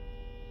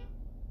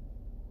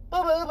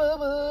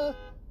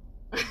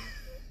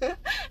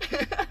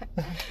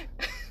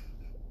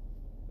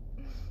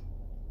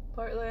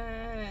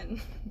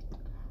 Portland.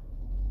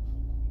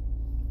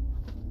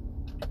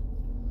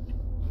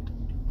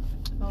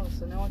 Oh,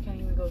 so now I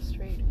can't even go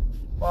straight.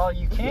 Well,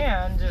 you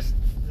can, just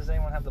does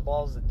anyone have the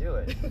balls to do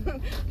it?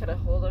 Gotta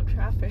hold up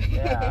traffic.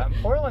 Yeah, in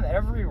Portland,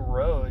 every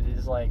road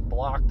is, like,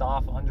 blocked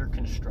off under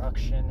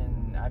construction,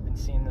 and I've been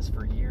seeing this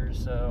for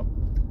years, so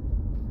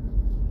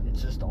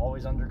it's just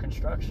always under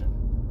construction.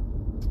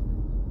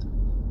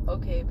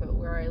 Okay, but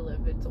where I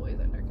live, it's always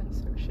under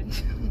construction.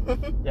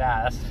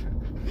 Yeah, that's...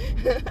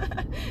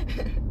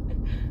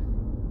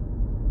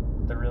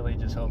 They're really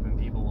just hoping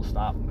people will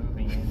stop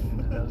moving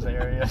into those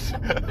areas.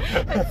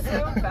 It's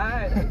so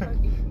bad.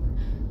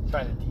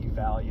 Trying to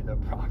devalue the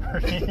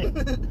property.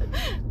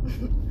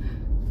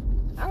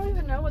 I don't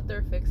even know what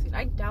they're fixing.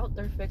 I doubt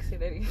they're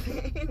fixing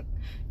anything.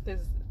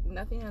 Because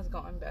nothing has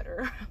gotten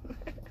better.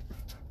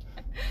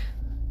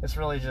 It's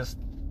really just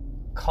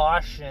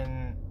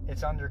caution.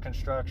 It's under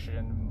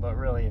construction, but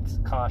really it's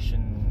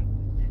caution.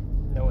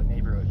 Know what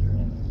neighborhood you're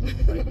in.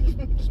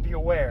 Like, just be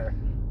aware.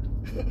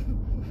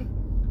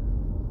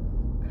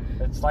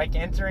 It's like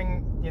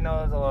entering,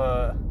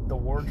 the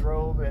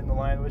wardrobe in The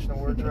Lion, the Witch, and the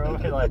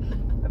Wardrobe. You're like,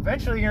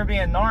 eventually you're gonna be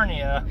in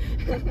Narnia,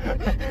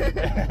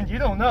 and you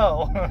don't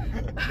know.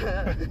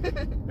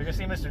 You're gonna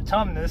see Mr.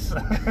 Tumnus.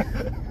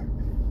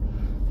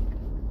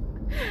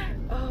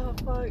 Oh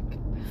fuck.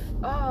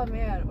 Oh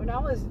man,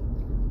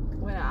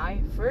 when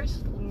I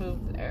first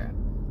moved there,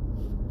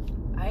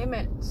 I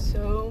met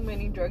so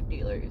many drug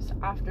dealers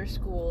after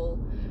school.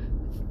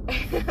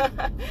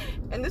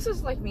 And this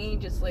was like me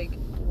just like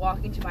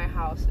walking to my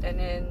house, and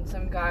then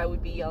some guy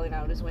would be yelling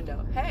out his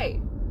window, hey,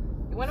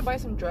 you want to buy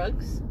some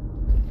drugs?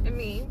 And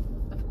me,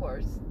 of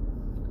course,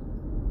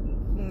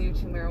 new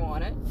to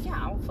marijuana, yeah,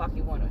 I'll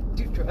fucking want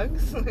to do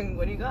drugs.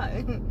 What do you got?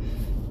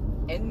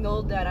 And the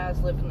old dad ass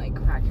live in like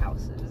crack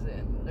houses,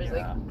 and there's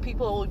like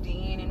people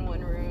ODing in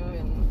one room,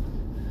 and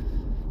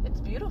it's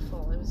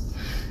beautiful.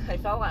 I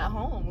felt at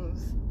home.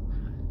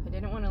 I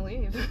didn't want to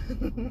leave.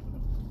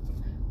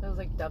 There was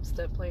like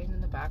dubstep playing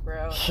in the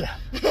background. Yeah.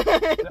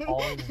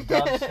 Always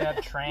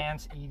dubstep,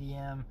 trance,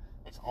 EDM.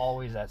 It's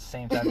always that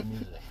same type of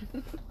music.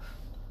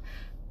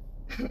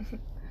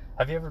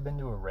 Have you ever been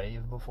to a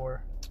rave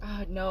before?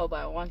 No, but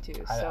I want to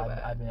so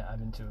bad. I've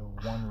been to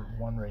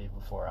one rave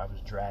before. I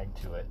was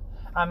dragged to it.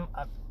 I'm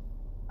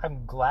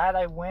glad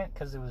I went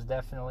because it was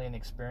definitely an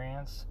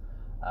experience.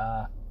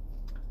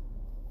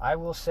 I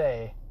will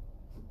say,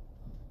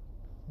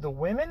 the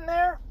women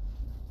there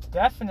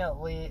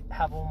definitely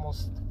have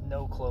almost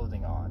no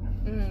clothing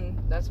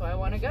on. That's why I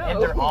want to go.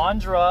 And they're on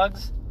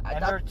drugs,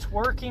 and they're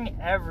twerking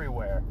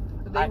everywhere.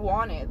 They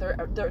want it.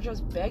 They're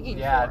just begging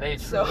for they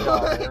it. truly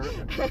are.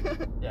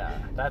 Yeah,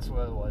 that's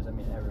what it was. I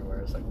mean, everywhere.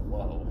 It's like,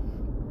 whoa.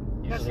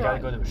 You usually got to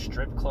go to a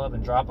strip club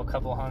and drop a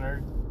couple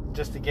 $100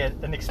 just to get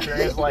an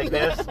experience like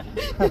this.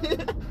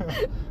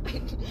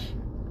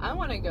 I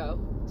want to go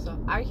so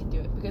I can do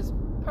it because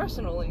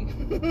personally,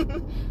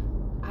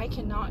 I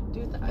cannot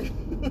do that.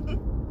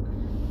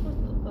 What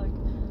the fuck?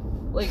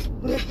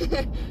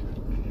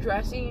 Like,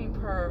 dressing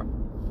per,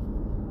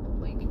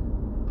 like,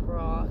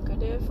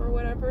 prerogative or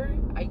whatever,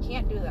 I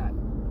can't do that.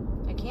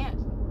 I can't.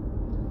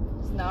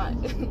 It's not.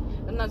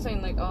 I'm not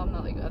saying, like, oh, I'm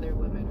not like other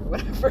women or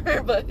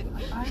whatever, but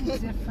I'm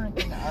different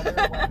than other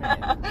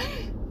women.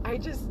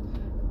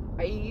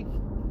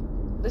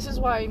 This is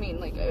why I mean,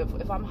 like,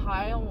 if I'm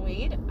high on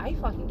weed, I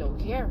fucking don't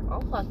care.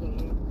 I'll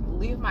fucking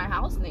leave my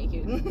house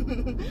naked.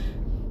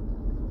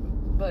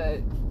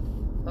 But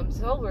if I'm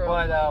sober.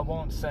 But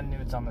won't send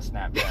nudes on the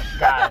Snapchat.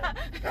 Got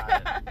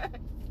it.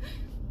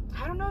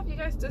 I don't know if you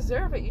guys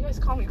deserve it. You guys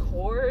call me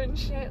whore and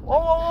shit.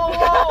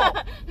 Whoa!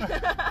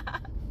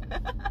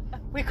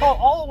 We call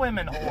all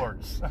women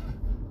whores.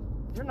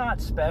 You're not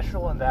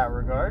special in that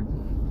regard.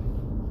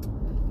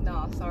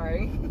 No,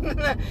 sorry.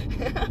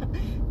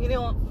 You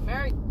know what?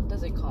 Merrick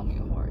doesn't call me a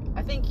whore.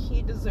 I think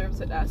he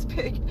deserves an ass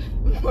pic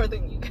more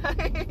than you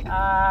guys.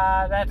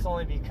 That's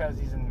only because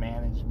he's in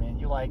management.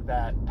 You like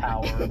that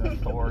power and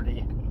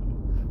authority.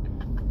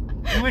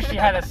 You wish you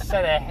had a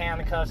set of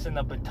handcuffs and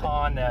a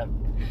baton to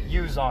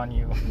use on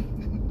you.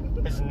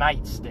 His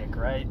nightstick,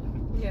 right?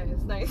 Yeah,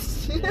 his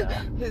nice.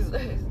 Yeah.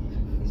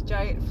 his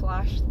giant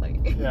flashlight.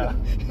 Yeah.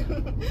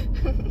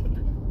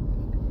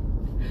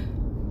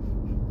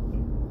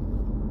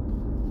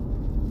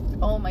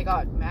 Oh my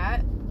god,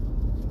 Matt.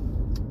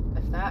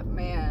 If that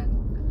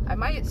man, I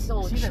might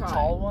still try. Is he the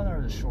tall one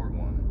or the short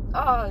one?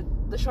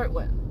 The short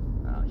one.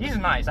 He's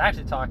nice. I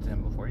actually talked to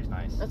him before. He's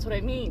nice. That's what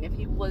I mean. If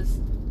he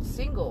was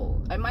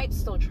single, I might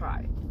still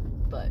try.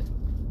 But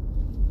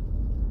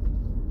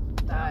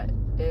that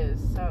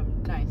is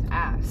some nice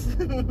ass.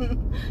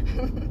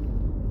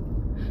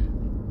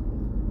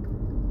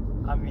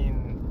 I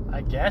mean,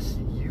 I guess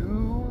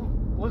you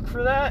look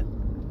for that.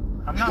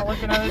 I'm not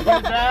looking at his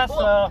dude's ass,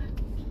 so.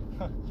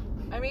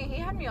 I mean, he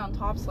had me on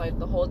top slide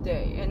the whole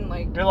day, and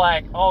like. You're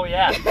like, oh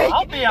yeah,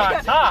 I'll be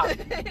on top.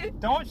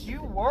 Don't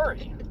you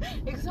worry.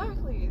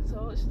 Exactly.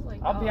 So it's just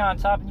like. I'll be on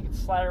top, and you can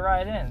slide it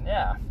right in.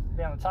 Yeah,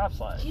 be on the top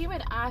slide. He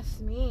even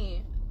asked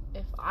me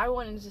if I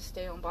wanted to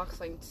stay on box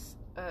line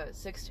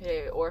 6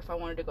 today, or if I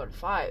wanted to go to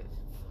 5.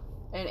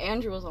 And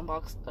Andrew was on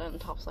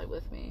top slide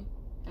with me,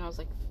 and I was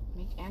like,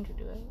 make Andrew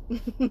do it.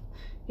 He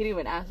didn't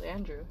even ask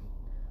Andrew.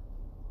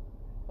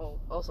 Well,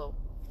 also,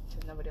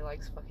 because nobody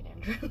likes fucking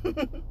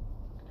Andrew.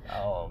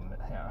 Oh,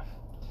 yeah.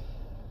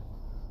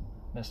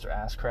 Mr.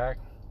 Ass Crack?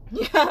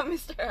 Yeah,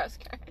 Mr. Ass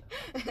Crack.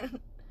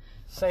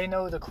 Say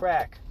no to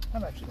crack.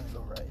 I'm actually going to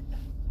go right.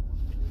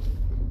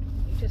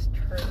 You just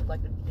turned like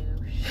a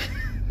douche.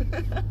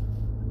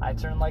 I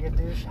turned like a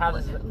douche? How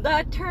does it...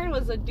 That turn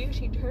was a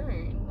douchey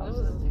turn. That was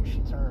a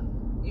douchey turn.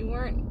 You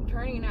weren't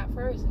turning at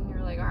first, and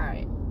you're like,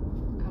 alright,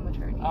 I'm a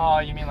turn. Oh,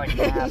 you mean like an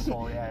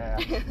asshole. Yeah.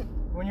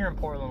 When you're in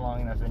Portland long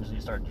enough, eventually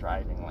you start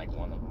driving like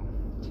one of them.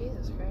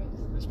 Jesus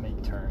Christ. Just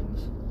make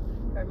turns.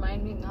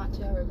 Remind me not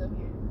to ever come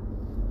here.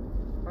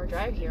 Or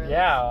drive here.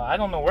 Yeah, I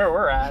don't know where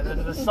we're at.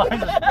 The sign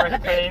is spray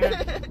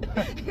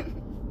painted.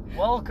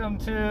 Welcome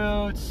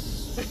to...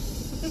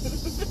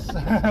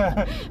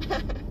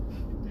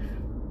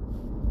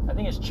 I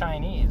think it's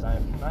Chinese.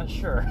 I'm not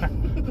sure.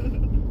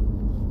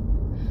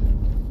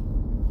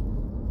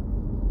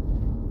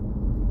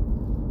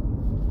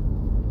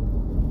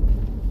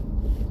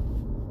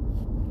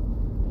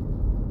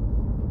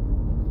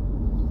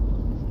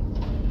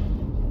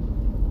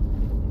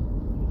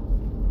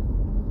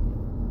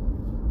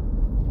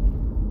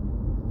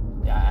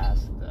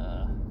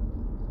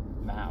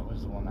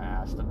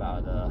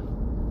 About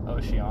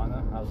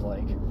Oceana. I was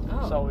like,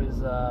 so is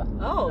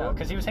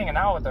because he was hanging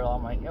out with her.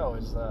 I'm like, yo,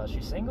 is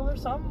she single or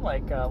something?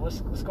 Like,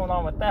 what's going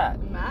on with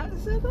that? Matt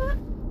said that?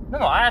 No,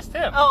 I asked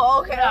him.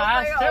 Oh, okay. Yeah,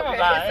 I asked him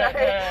about it.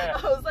 Yeah.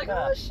 I was like,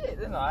 oh shit,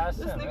 this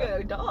nigga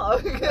a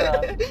dog.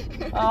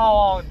 Oh,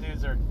 all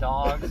dudes are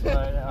dogs,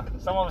 but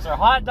some of us are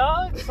hot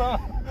dogs.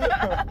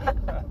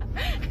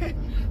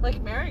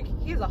 Like Merrick,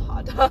 he's a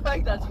hot dog.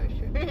 That's for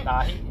sure.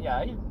 Nah,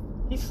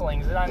 he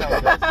slings it. I know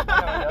he does.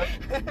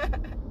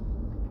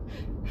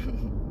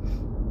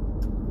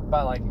 But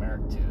I like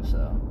Merrick too, so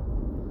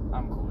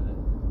I'm cool with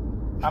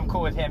it. I'm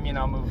cool with him,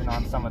 moving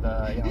on some of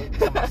the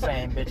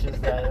same bitches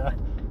that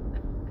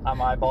I'm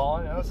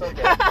eyeballing. It's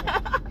okay.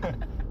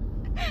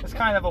 It's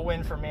kind of a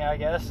win for me, I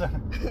guess.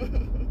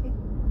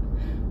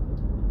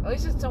 At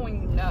least it's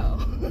someone you know.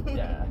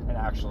 Yeah, and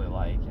actually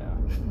like, yeah.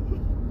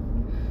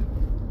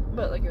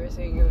 But like you were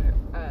saying, you were,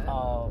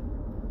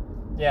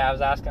 yeah, I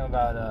was asking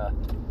about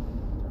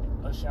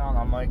Ocean.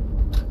 I'm like,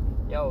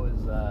 yo,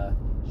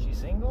 is she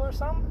single or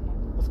something?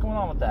 What's going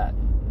on with that?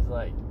 He's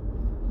like,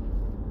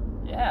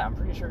 yeah, I'm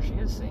pretty sure she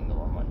is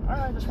single. I'm like,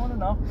 alright, just want to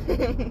know.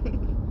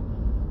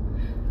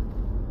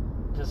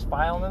 Just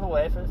filing it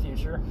away for the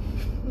future.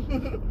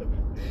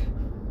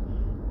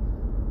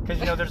 Because,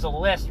 you know, there's a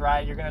list,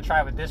 right? You're going to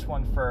try with this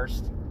one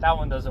first. That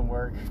one doesn't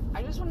work.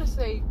 I just want to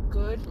say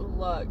good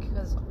luck,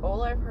 because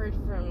all I've heard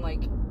from,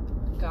 like,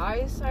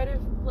 guys' side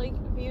of, like,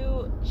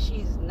 view,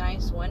 she's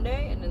nice one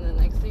day, and then the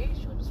next day,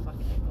 she'll just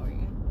fucking ignore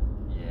you.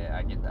 Yeah,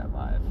 I get that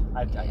vibe.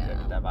 I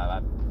get that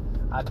vibe.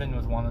 I've been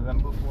with one of them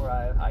before.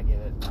 I get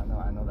it. I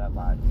know that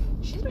vibe.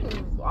 She's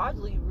been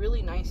oddly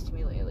really nice to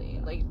me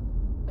lately. Like,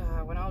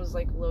 when I was,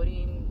 like,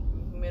 loading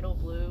Middle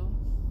Blue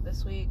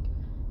this week,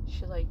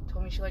 she, like,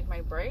 told me she liked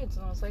my braids,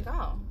 and I was like,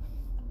 oh,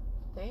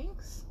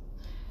 thanks.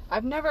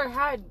 I've never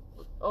had,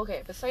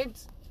 okay,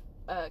 besides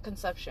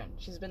Conception,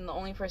 she's been the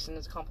only person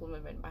that's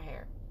complimented my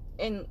hair.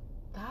 And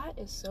that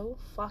is so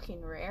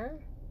fucking rare.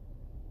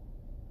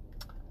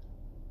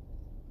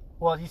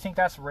 Well, do you think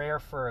that's rare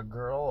for a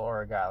girl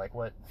or a guy? Like,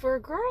 what? For a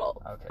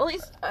girl. Okay.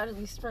 At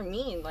least for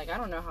me. Like, I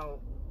don't know how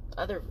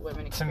other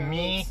women experience. To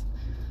me,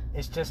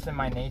 it's just in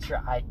my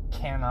nature. I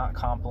cannot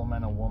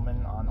compliment a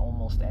woman on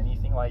almost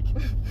anything. Like,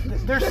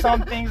 there's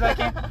some things I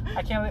can't.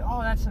 Like,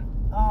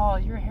 oh,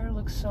 your hair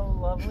looks so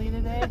lovely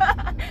today.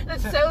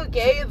 That's so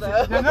gay,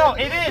 though. No,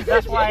 it is.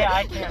 That's why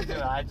I can't do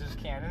it. I just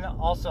can't. And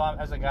also,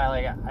 as a guy,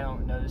 like, I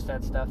don't notice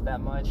that stuff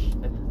that much.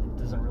 It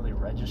doesn't really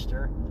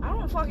register. I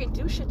don't fucking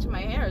do shit to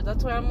my hair.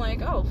 That's why I'm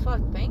like, oh,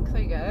 fuck, thanks,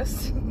 I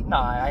guess. No,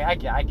 I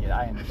get it.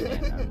 I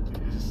understand that.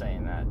 Just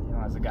saying that. You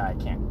know, as a guy,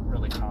 I can't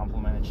really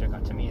compliment a chick.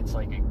 To me, it's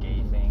like a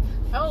gay thing.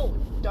 Oh,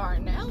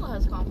 Darnell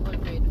has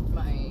complimented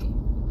my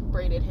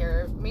braided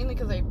hair, mainly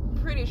because I'm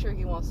pretty sure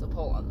he wants to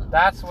pull on them.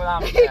 That's what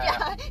I'm.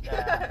 Yeah.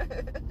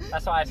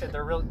 That's why I said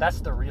they're real.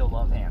 That's the real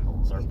love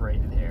handles or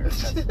braided hair.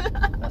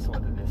 That's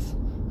what it is.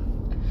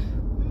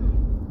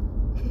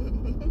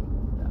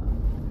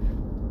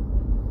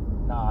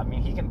 No, I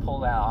mean he can pull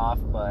that off,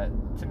 but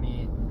to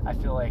me, I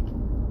feel like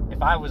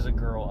if I was a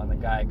girl and the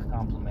guy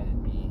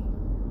complimented me,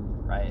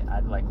 right,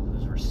 I'd like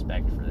lose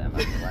respect for them.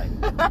 I'd be like,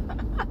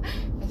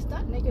 is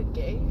that nigga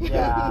gay?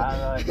 Yeah,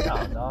 I'm like,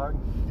 no, dog.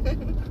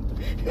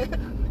 If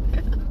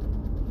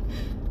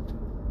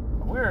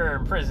we were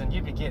in prison,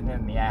 you'd be getting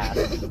in the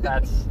ass.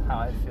 That's how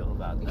I feel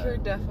about that. You're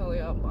definitely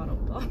a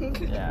bottom bunk.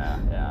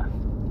 Yeah.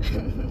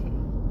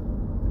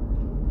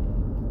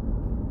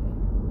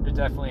 You're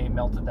definitely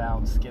melted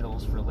down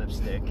Skittles for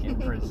lipstick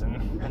in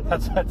prison.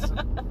 That's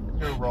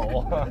your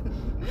role.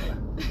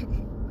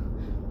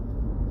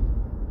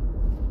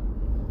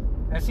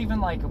 And it's even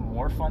like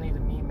more funny to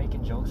me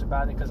making jokes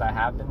about it because I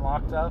have been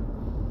locked up.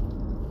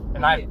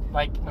 And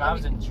when I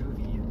was in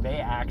juvie, they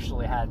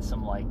actually had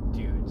some like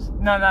dudes.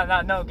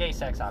 No gay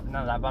sex happened.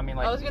 None of that. But I mean,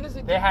 like, I was gonna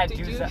say, they had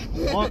dudes that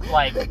looked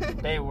like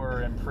they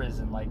were in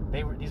prison. Like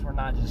these were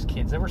not just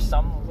kids. There were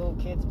some little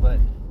kids, but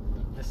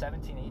the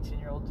 17,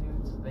 18-year-old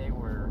dudes,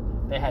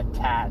 they had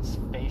tats,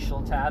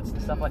 facial tats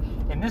and stuff like.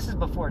 And this is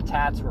before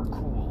tats were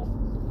cool.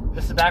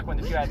 This is back when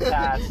if you had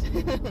tats,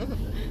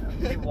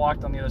 you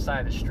walked on the other side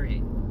of the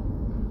street.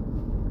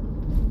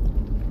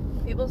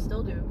 People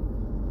still do.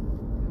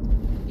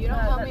 You know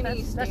how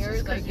many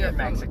stairs I you're get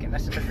Mexican.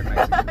 That's just because you're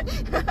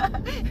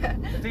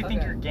Mexican. If they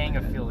think you're gang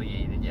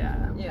affiliated,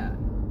 yeah. Yeah.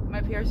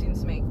 My PR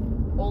seems to make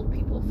old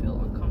people feel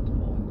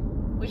uncomfortable.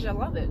 Which I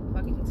love it.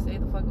 Fucking stay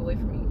the fuck away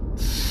from me.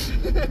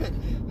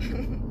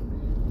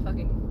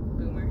 Fucking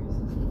boomers.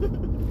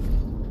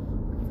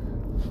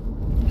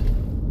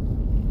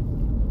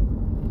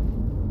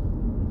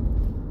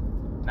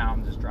 Now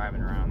I'm just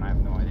driving around. I have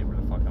no idea where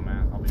the fuck I'm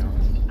at. I'll be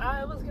honest.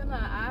 I was gonna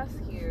ask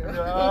you.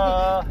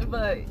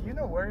 But you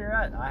know where you're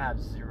at? I have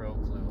zero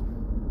clue.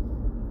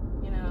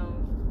 You know,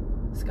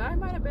 Sky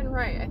might have been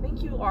right. I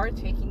think you are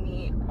taking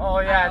me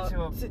out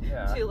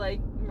to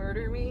like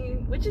murder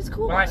me, which is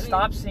cool. When I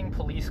stop seeing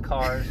police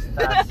cars,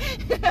 that's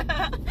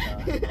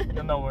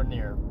you'll know we're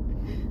near.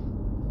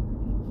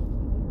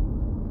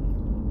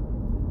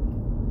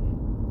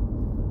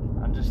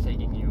 I'm just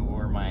taking you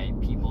where my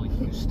people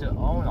used to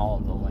own all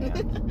of the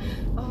land.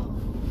 Oh,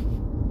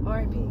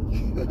 R.I.P.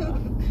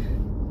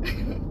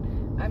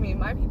 I mean,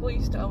 my people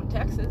used to own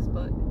Texas,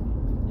 but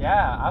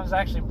yeah, I was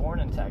actually born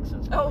in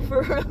Texas. Oh,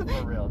 for real?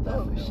 For real,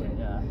 definitely. Oh, shit.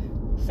 Yeah,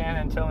 San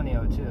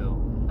Antonio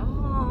too.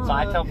 Oh, so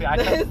I tell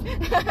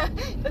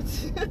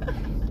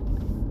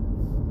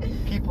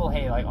people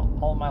hate, like,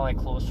 all my like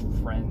close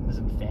friends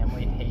and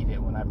family hate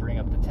it when I bring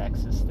up the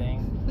Texas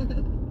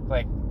thing.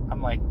 Like,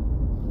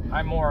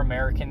 I'm more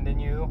American than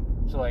you,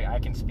 so like I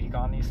can speak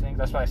on these things.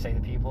 That's what I say to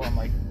people. I'm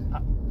like,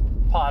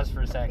 pause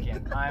for a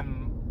second.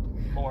 I'm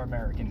more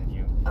American than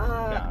you. To be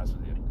honest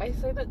with you. I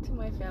say that to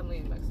my family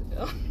in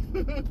Mexico.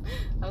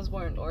 I was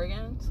born in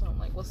Oregon, so I'm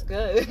like, what's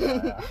good?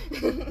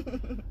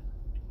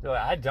 You're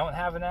like, I don't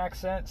have an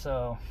accent,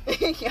 so.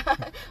 Yeah,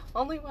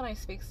 only when I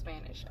speak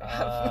Spanish. I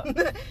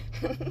have.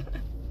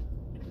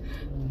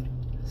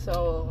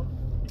 So,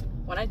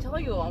 when I tell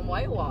you I'm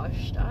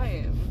whitewashed, I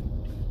am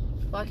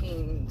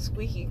fucking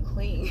squeaky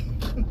clean.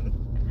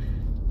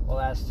 Well,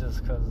 that's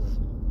just because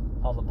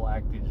all the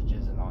black dudes are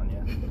jizzing on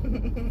you.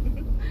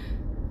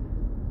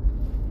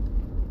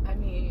 I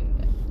mean,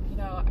 you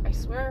know, I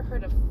swear I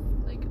heard a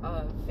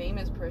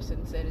famous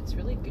person said it's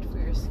really good for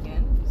your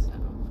skin. So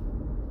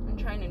I'm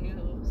trying to new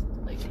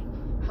like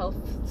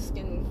health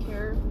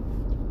skincare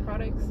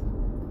products.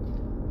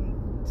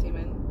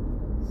 Semen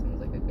seems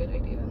like a good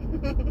idea.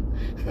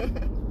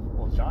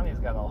 Well, Johnny's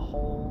got a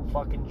whole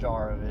fucking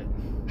jar of it.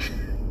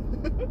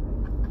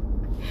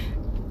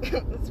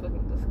 That's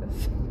fucking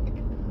disgusting.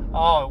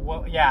 Oh,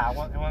 well, yeah,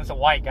 when it's a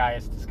white guy,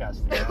 it's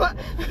disgusting.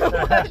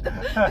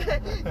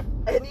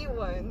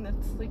 Anyone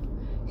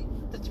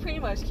that's pretty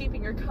much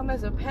keeping your cum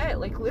as a pet,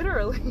 like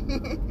literally.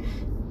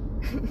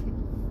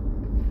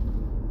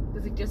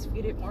 Does it just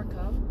feed it more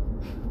cum?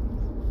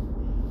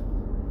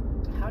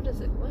 How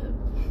does it live?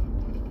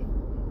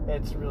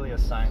 It's really a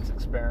science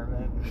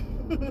experiment.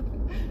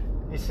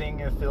 You seeing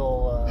if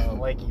it'll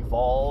like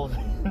evolve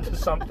into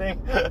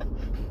something. Yeah.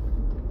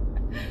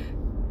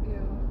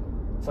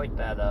 It's like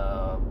that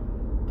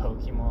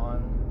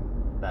Pokemon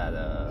that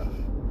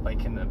like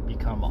can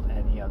become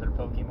any other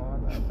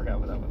Pokemon. I forgot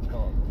what that one's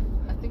called.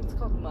 I think it's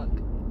called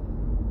Mug.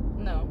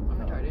 No, I'm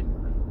retarded.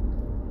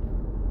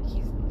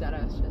 He's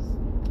deadass just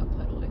a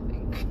puddle, I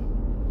think.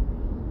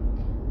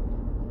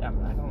 Yeah,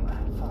 but I don't.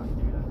 Fuck,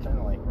 dude. I'm trying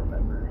to like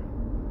remember.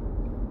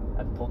 I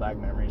had to pull back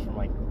memories from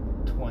like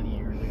 20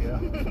 years ago.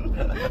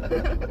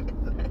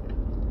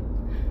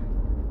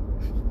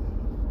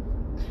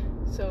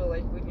 So,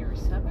 like when you were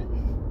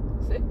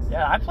 7, 6?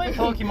 Yeah, I played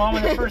Pokemon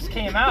when it first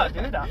came out,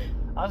 dude. I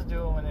was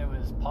doing when it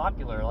was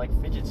popular, like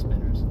fidget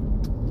spinners.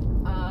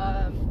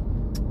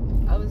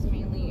 I was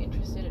mainly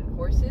interested in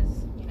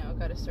horses. You know,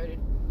 I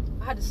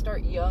had to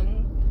start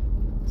young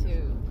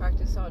to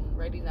practice on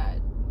riding that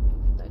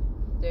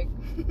dick.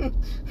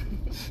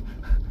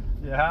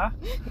 Yeah?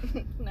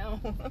 No.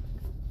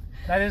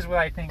 That is what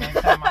I think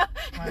every time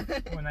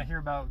when I hear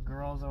about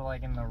girls that are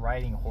like into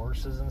riding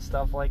horses and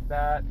stuff like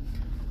that.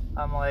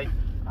 I'm like,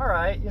 all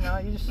right, you know,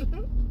 you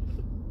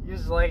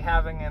just like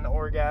having an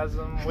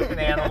orgasm with an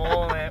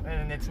animal,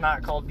 and it's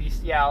not called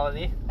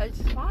bestiality.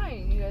 It's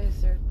fine. You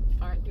guys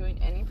aren't doing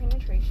any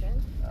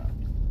penetration.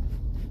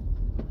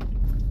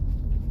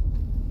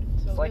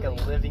 So It's like really.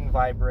 a living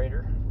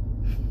vibrator.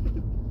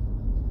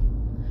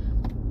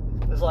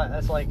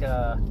 That's like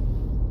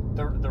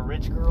the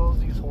rich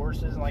girls use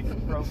horses, and like the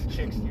broke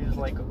chicks use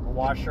like a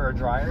washer or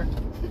dryer.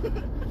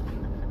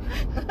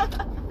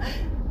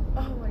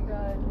 Oh my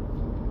god.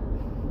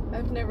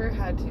 I've never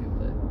had to,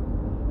 but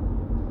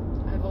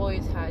I've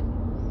always had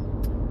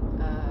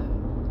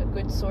a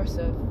good source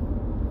of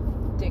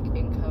dick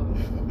income.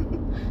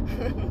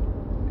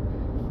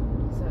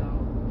 So.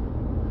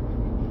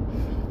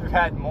 You've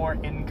had more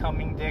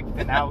incoming dick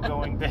than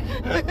outgoing dick.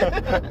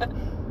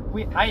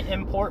 I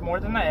import more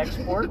than I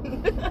export.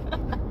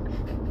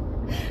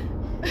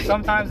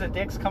 Sometimes the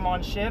dicks come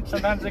on ships,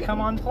 sometimes they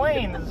come on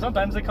planes,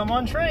 sometimes they come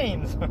on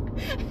trains.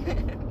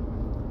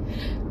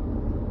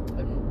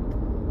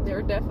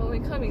 They're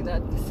definitely coming.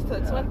 That's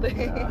Yeah, one thing.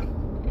 yeah.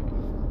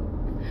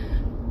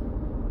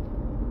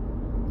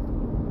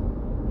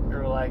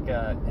 You're like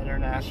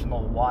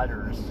international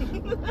waters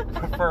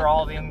for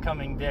all the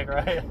incoming dick,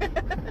 right?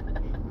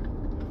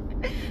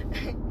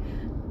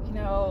 You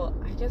know,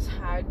 I just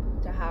had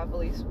to have at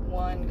least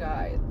one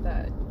guy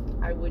that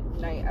I would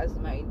knight as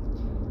my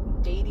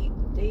daily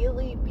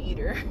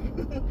beater.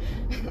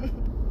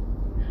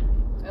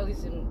 At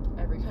least in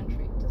every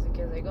country, just in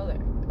case I go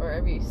there. Or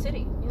every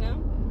city, you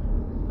know?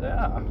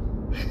 Yeah.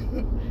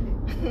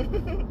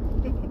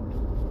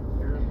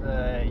 You're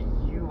the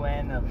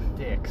UN of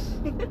dicks.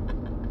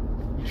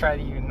 You try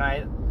to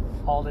unite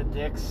all the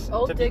dicks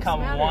All to dicks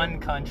become matter. one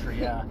country,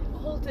 yeah.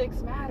 All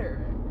dicks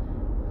matter.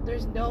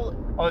 There's no...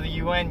 Oh, the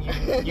UN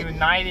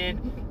United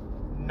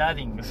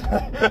Nuttings. I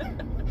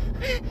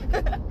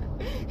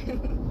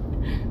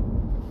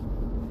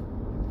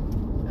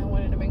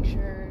wanted to make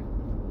sure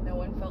no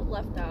one felt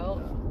left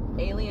out.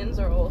 Aliens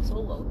are also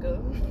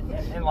welcome.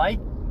 And like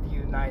the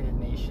United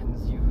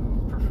Nations, you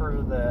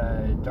prefer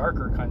the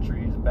darker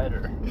countries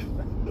better.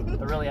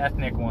 The really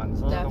ethnic ones.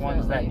 Those are the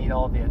ones that Definitely. need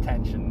all the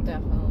attention.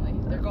 Definitely.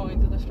 They're going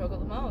through the struggle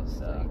the most.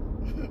 Yeah.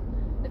 Like,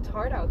 it's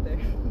hard out there.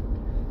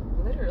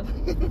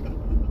 Literally.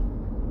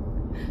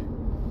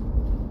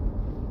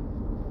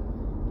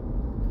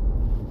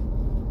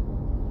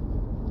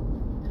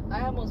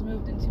 I almost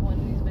moved into one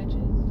of these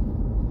bitches.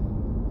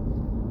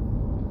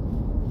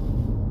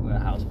 The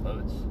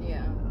houseboats.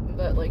 Yeah.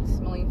 But like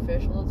smelling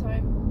fish all the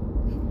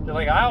time. You're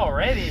like, I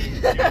already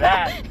do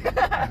that.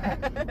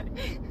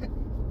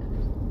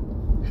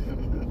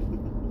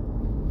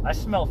 I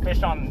smell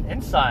fish on the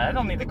inside. I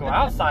don't need to go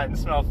outside and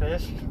smell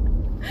fish.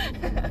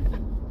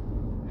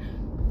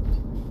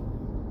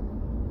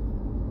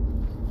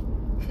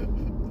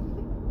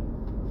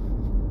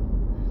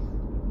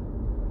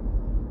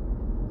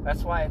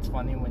 That's why it's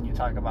funny when you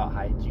talk about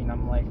hygiene.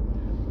 I'm like,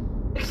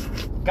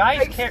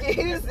 guys care.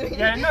 Excuse me.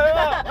 Yeah, no.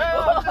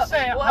 I'm just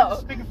saying. Whoa. I'm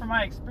just speaking from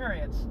my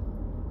experience.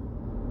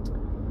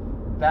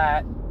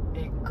 That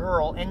a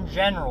girl, in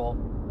general,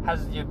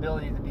 has the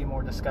ability to be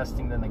more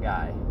disgusting than a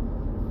guy.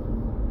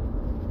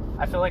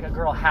 I feel like a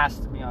girl has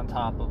to be on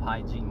top of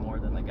hygiene more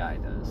than a guy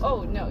does.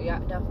 Oh no, yeah,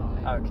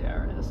 definitely. Okay,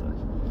 alright. So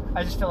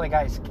I just feel like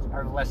guys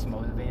are less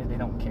motivated. They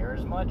don't care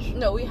as much.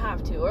 No, we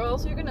have to, or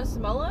else you're gonna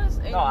smell us.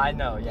 And, No, I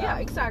know. Yeah. Yeah,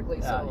 exactly.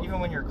 Yeah, So even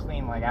when you're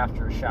clean, like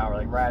after a shower,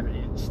 like rabbit,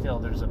 still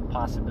there's a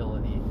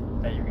possibility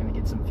that you're gonna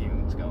get some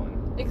fumes going.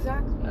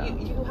 exactly, Yeah.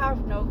 you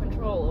have no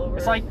control over.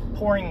 It's like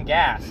pouring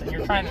gas, and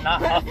you're trying to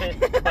not huff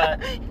it,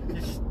 but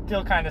you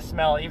still kind of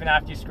smell it even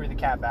after you screw the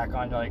cap back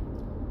on. You're like,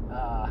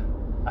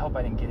 I hope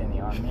I didn't get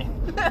any on me,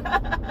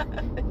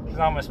 because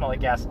I'm gonna smell like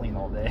gasoline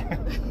all day.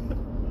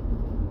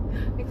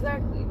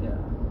 Exactly. Yeah.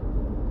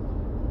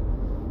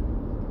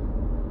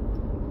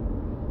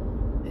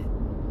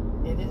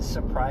 It is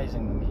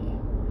surprising to me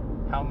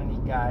how many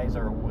guys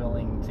are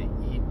willing to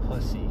eat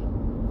pussy,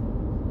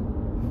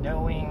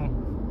 knowing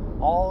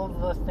all of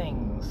the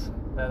things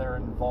that are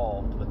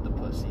involved with the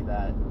pussy.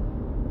 That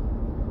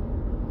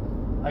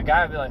a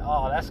guy would be like,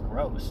 "Oh, that's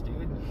gross,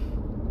 dude."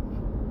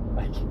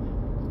 Like,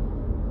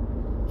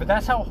 but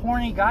that's how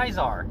horny guys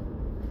are.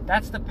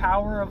 That's the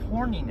power of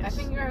horniness. I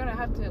think you're gonna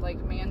have to like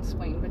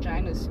mansplain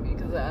vaginas to me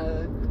because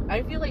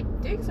I feel like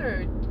dicks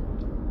are.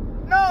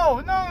 No,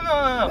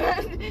 not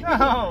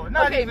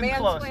Okay, even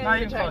close. mansplain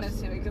Not even vaginas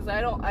close. to me because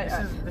I don't.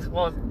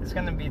 Well, it's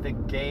gonna be the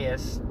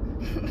gayest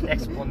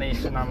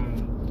explanation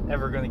I'm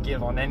ever gonna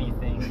give on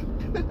anything,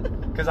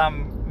 because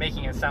I'm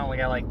making it sound like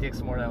I like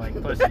dicks more than I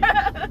like pussy.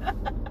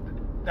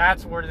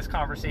 That's where this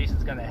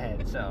conversation's gonna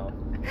head. So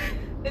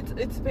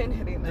It's been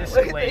hitting that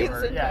disclaimer. way.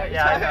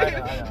 Yeah, I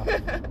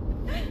know.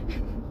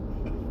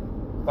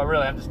 But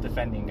really, I'm just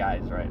defending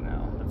guys right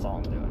now. That's all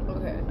I'm doing.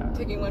 Okay, Yeah.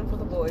 taking one for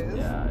the boys.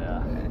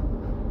 Yeah. Okay.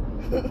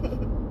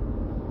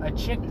 A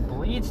chick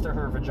bleeds through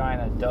her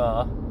vagina,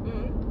 duh.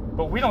 Mm-hmm.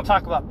 But we don't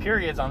talk about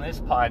periods on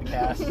this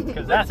podcast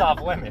because that's off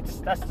limits.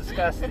 That's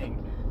disgusting.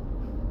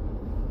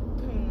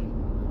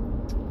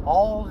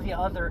 All the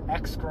other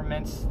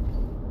excrements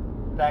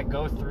that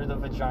go through the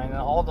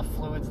vagina, all the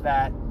fluids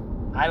that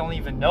I don't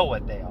even know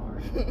what they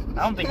are.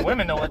 I don't think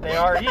women know what they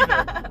are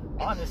either,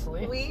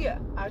 honestly. We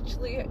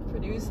actually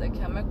produce a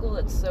chemical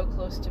that's so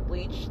close to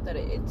bleach that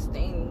it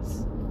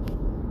stains.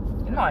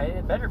 No,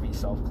 it better be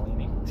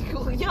self-cleaning.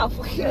 Yeah,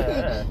 fucking.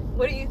 Yeah.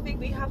 What do you think?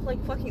 We have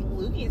like fucking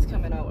loogies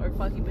coming out our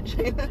fucking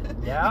vagina.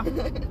 Yeah?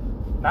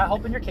 Not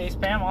helping your case,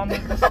 Pam, on the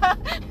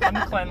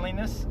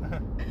cleanliness.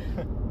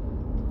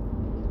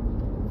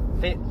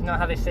 You know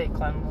how they say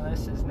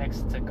cleanliness is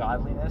next to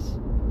godliness?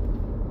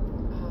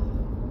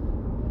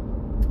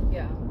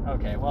 Yeah.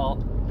 Okay, well,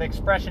 the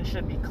expression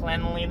should be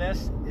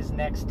cleanliness is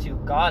next to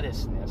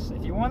goddessness.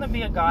 If you want to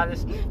be a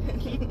goddess,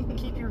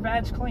 keep your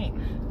vag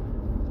clean.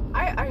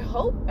 I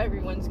hope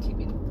everyone's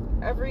keeping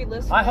every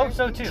listener. I hope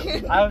so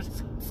too. I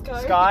was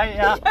Sky,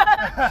 yeah.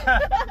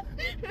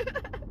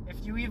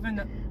 If you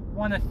even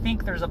want to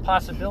think there's a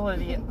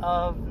possibility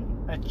of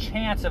a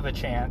chance,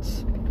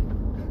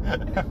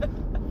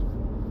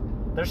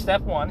 there's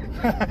step one.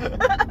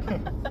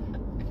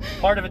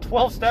 Part of a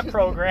 12-step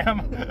program.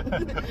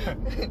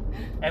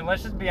 And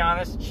let's just be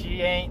honest,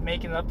 she ain't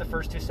making up the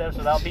first 2 steps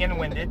without being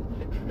winded.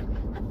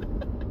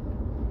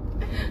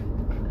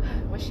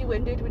 Was she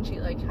winded when she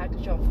like had to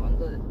jump on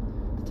the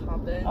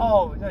top end?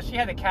 Oh, no, she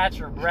had to catch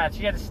her breath.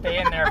 She had to stay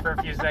in there for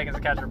a few seconds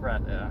to catch her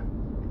breath, yeah.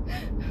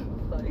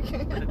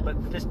 Like.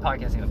 But this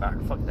podcast ain't about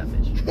her. Fuck that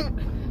bitch.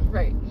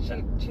 Right.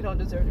 She don't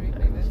deserve to be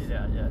famous.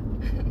 Yeah.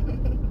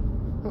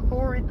 Who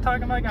are we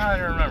talking about? I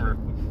don't remember.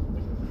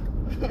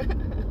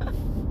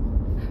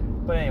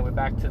 But anyway,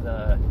 back to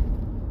the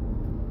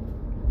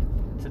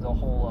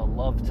whole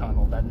love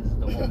tunnel that is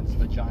the woman's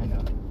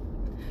vagina.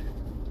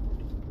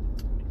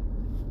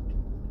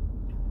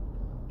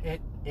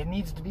 It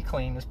needs to be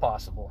clean as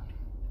possible.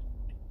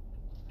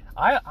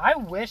 I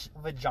wish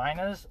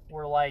vaginas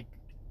were like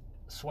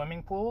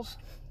swimming pools,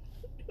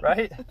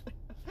 right?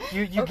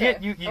 You Okay,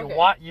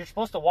 you're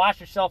supposed to wash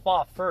yourself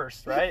off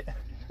first, right?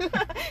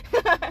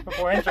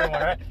 Before entering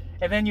one, right?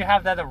 And then you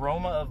have that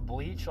aroma of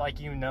bleach, like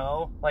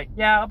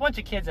yeah, a bunch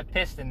of kids have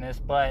pissed in this,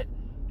 but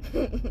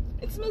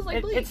it smells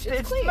like bleach.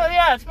 It's clean.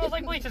 Yeah, it smells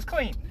like bleach. It's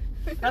clean.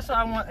 That's what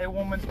I want a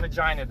woman's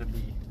vagina to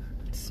be.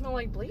 It smell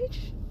like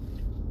bleach?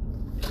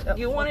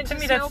 You want it to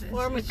me, smell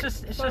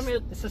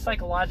it's a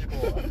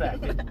psychological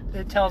effect.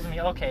 It tells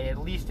me, okay, at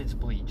least it's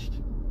bleached.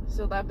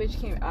 So that bitch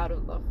came out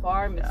of the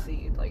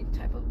pharmacy, like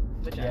type of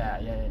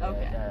vagina. Yeah.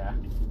 Okay. Yeah.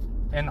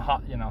 And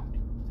hot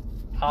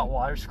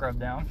water scrub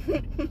down.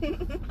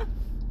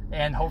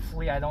 And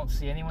hopefully I don't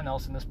see anyone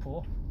else in this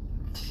pool.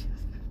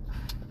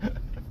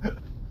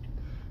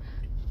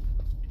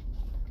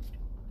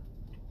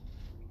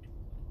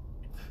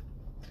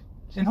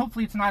 And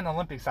hopefully it's not an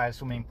Olympic-sized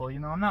swimming pool.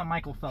 I'm not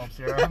Michael Phelps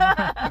here.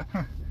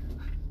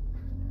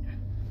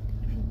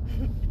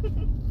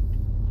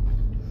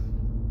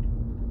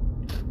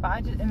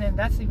 And then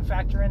that's even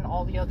factor in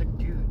all the other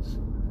dudes.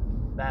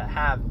 that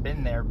have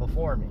been there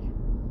before me.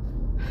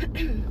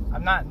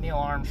 I'm not Neil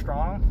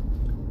Armstrong.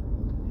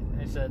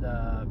 They said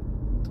the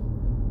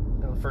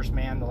first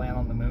man to land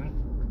on the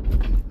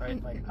moon,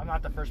 right? Like, I'm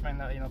not the first man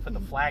to put the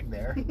flag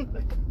there.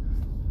 Like,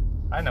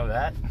 I know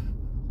that.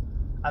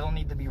 I don't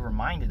need to be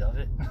reminded of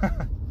it.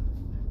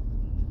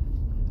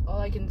 All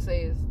I can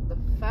say is the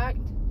fact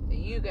that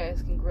you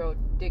guys can grow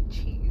dick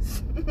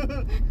cheese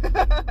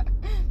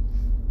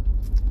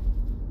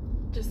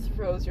just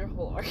throws your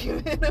whole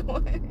argument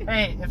away.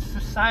 Hey, if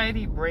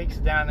society breaks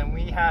down and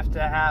we have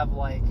to have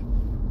like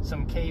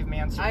some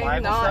caveman survival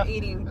I'm not stuff,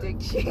 eating dick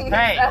cheese.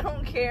 Hey. I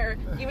don't care,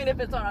 even if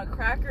it's on a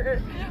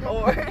cracker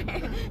or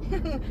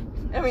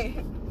I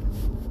mean,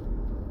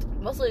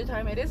 most of the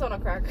time it is on a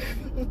cracker.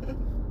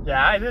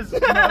 yeah, it is.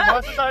 Most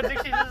of the time,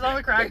 dick cheese is on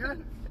the cracker.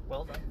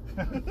 Well done.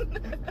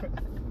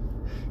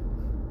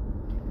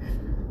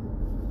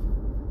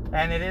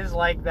 And it is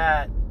like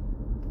that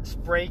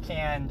spray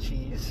can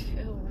cheese.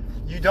 Ew.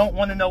 You don't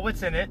want to know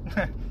what's in it.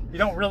 You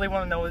don't really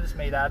want to know what it's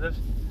made out of.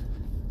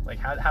 Like,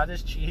 how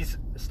does cheese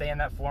stay in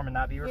that form and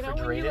not be refrigerated?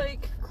 You know when you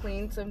like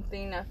clean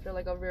something after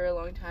like a very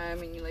long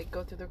time and you like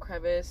go through the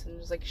crevice and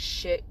there's like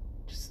shit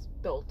just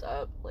built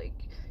up, like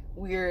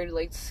weird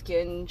like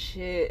skin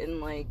shit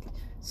and like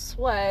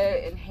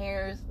sweat and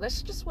hairs.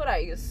 That's just what I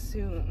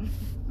assume.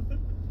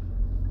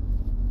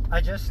 I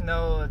just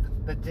know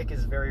the dick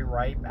is very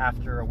ripe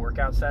after a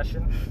workout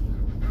session.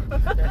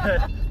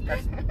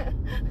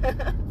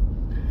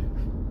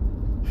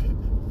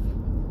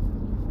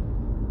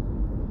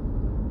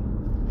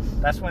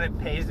 That's when it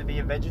pays to be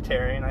a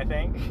vegetarian, I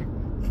think.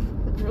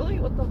 Really?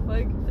 What the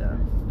fuck? Yeah.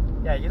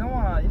 Yeah, you don't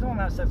want to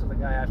have sex with a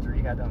guy after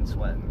you got done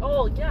sweating.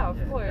 Oh yeah, of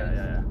course.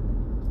 Yeah.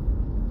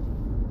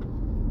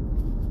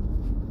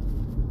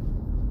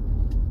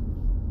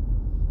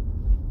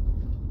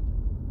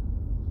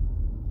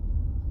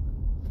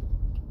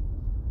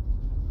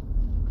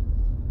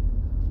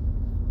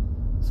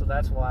 So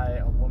that's why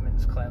a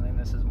woman's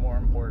cleanliness is more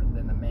important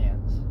than a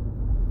man's.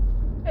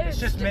 It's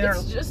just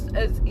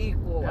as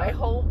equal. Yeah. I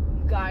hope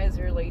guys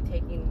are like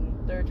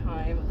taking their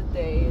time of the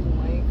day and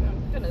like,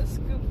 I'm gonna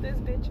scoop this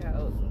bitch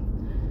out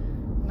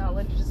and not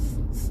let it just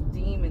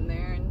steam in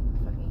there and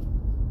fucking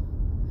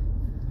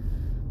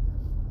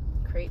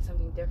create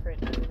something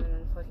different other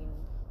than fucking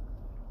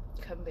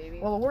cum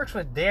baby. Well, it works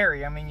with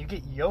dairy. I mean, you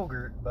get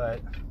yogurt,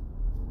 but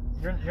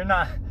you're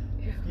not.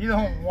 You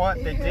don't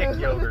want the dick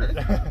yogurt.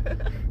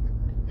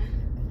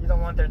 You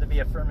don't want there to be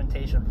a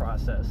fermentation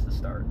process to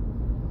start.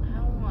 I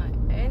don't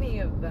want any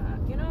of that.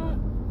 You know,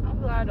 I'm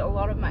glad a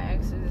lot of my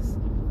exes,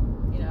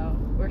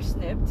 were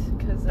snipped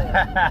because.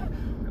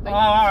 Oh,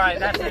 all right,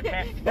 that's it,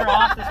 man. You're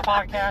off this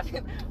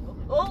podcast.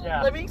 Well,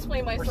 Yeah. let me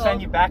explain myself. We're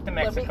sending you back to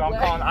Mexico. I'm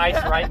calling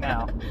ICE right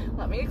now.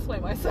 Let me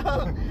explain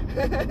myself.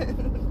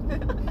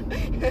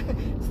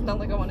 It's not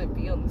like I want to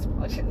be on this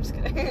project. I'm just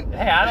kidding.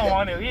 Hey, I don't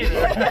want to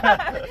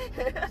either.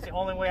 It's the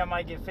only way I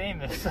might get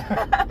famous.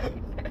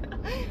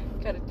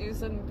 Gotta do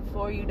something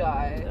before you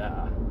die.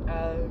 Yeah.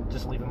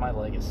 Just leaving my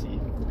legacy.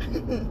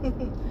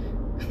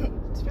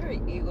 It's very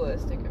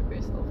egoistic of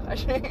yourself,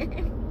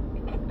 actually.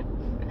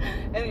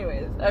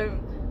 Anyways,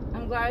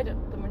 I'm glad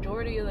the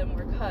majority of them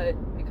were cut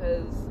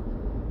because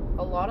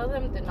a lot of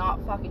them did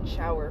not fucking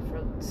shower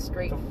for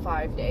straight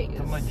 5 days.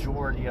 The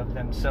majority of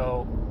them.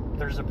 So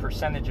there's a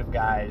percentage of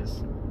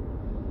guys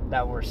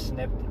that were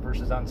snipped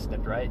versus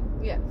unsnipped, right?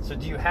 Yes. So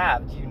do you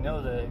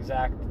know the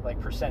exact like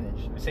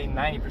percentage? We say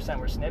 90%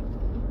 were snipped.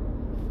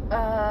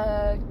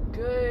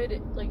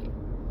 Good like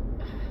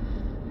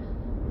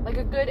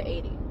a good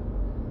 80.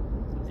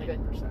 It's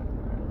 80%.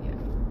 Yeah.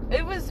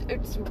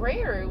 It's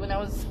rare when I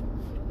was,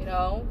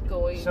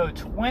 going. So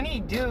 20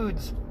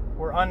 dudes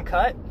were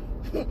uncut.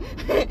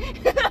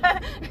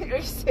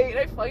 You're saying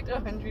I fucked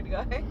 100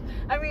 guys?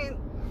 I mean,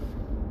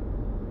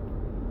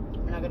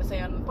 we're not gonna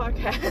say on the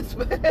podcast,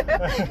 but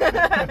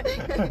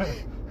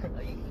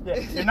Yeah,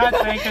 you're not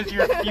saying because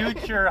your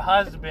future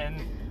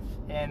husband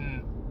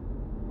and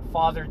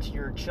father to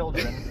your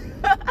children,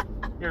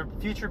 your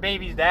future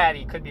baby's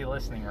daddy could be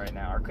listening right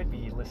now, or could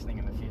be listening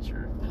in the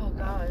future. Oh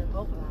God, I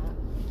hope not.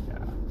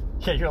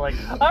 Yeah, you're like,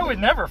 I would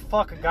never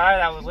fuck a guy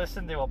that would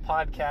listen to a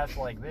podcast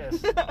like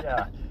this.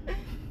 Yeah.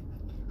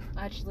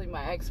 Actually,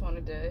 my ex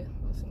wanted to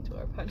listen to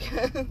our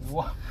podcast.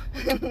 What?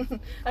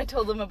 I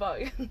told him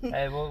about you.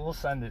 Hey, we'll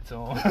send it to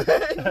him.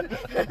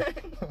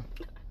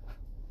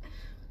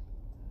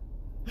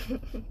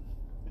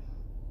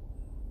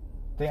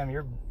 Damn,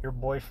 your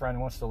boyfriend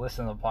wants to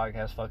listen to the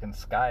podcast. Fucking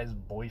Sky's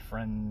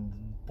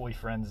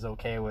boyfriend's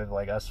okay with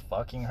like us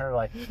fucking her.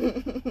 Like,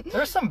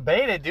 there's some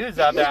beta dudes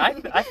out there.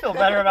 I feel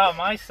better about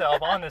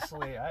myself,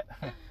 honestly.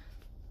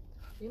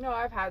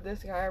 I've had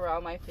this guy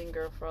around my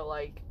finger for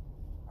like.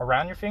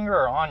 Around your finger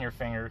or on your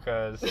finger?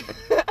 Because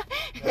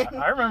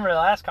I remember the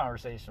last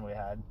conversation we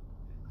had.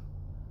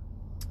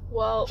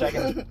 Well,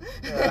 checking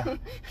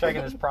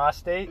his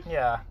prostate.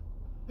 Yeah.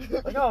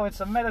 Like, oh, it's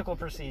a medical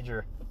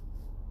procedure.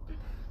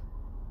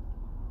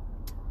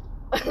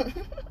 I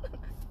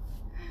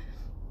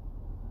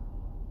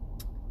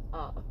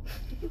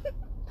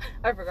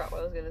forgot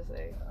what I was gonna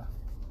say.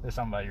 There's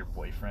something about your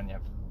boyfriend you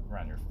have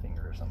around your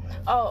finger or something.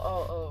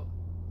 Oh.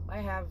 I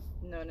have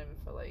known him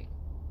for like,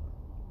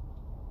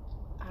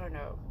 I don't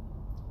know.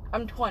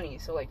 I'm 20,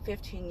 so like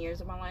 15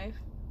 years of my life.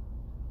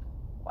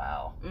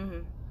 Wow.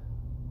 Mhm.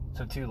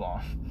 So too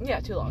long. Yeah,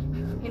 too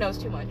long. He knows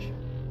too much.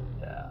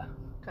 Yeah.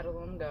 Gotta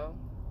let him go.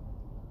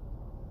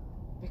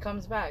 If he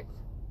comes back,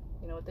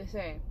 you know what they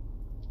say.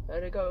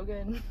 Let it go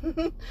again.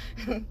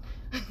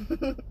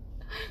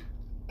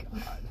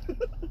 God.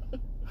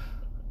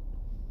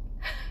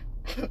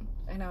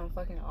 I know, I'm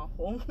fucking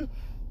awful.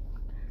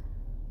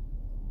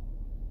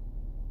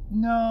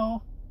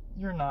 No,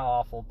 you're not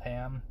awful,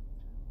 Pam.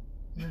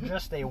 You're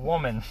just a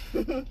woman.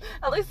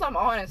 At least I'm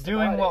honest.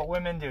 Doing about what it.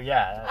 women do,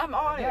 yeah. I'm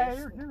honest.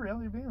 Yeah, you're real.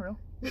 You're being real.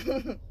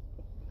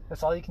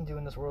 That's all you can do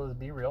in this world is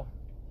be real.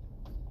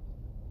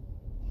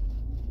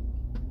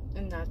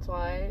 And that's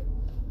why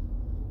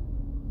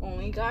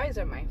only guys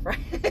are my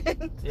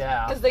friends.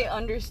 Yeah. Because they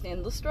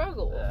understand the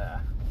struggle.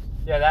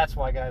 Yeah, that's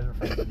why guys are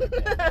friends with me.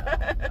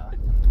 Yeah.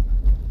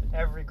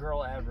 Every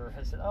girl ever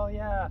has said, oh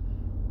yeah,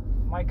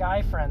 my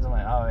guy friends. I'm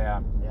like, oh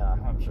yeah,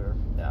 I'm sure.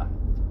 Yeah.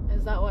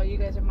 Is that why you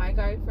guys are my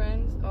guy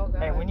friends? Oh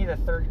god. Hey, we need a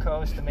third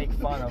coast to make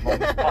fun of on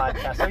this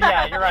podcast. So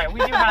yeah, you're right. We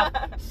do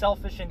have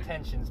selfish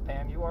intentions,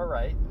 Pam. You are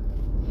right.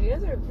 You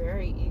guys are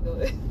very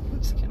egoist. I'm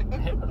just kidding.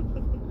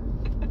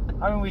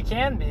 I mean, we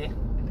can be.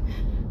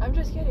 I'm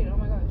just kidding. Oh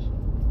my gosh.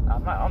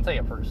 I don't take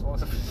it personal.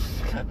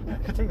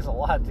 It takes a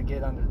lot to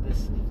get under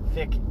this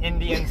thick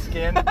Indian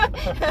skin.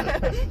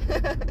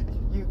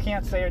 You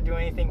can't say or do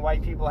anything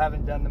white people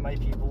haven't done to my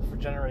people for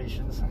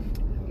generations.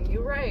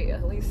 You're right.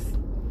 At least.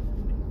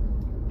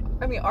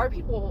 I mean, our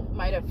people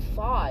might have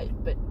fought,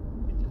 but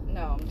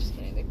no, I'm just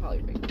kidding. They probably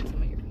raped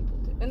some of your people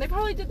too, and they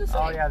probably did the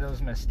same. Oh yeah,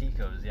 those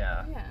mesticos.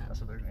 Yeah. Yeah. That's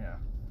what they're. Yeah.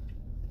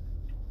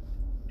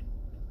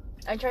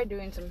 I tried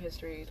doing some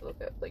history, look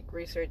at like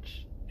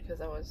research,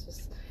 because I'm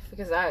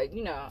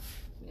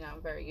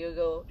very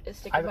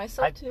egoistic of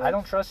myself too. I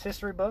don't trust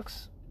history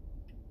books.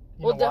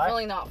 You Well, know why?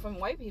 definitely not from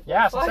white people.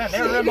 Yeah, so I'm saying,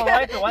 they were written by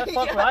white people. Why the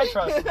fuck would I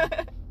trust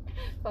them?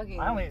 Fucking.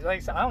 I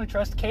only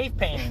trust cave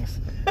paintings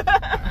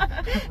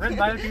written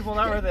by the people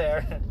that were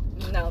there.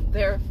 No,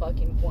 they're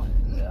fucking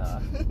ones.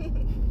 Yeah.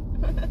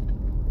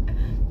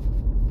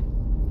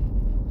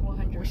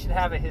 100%. We should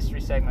have a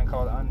history segment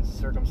called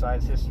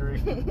Uncircumcised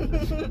History.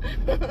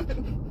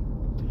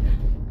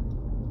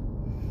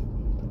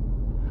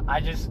 I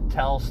just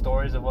tell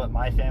stories of what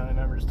my family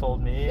members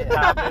told me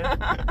happened.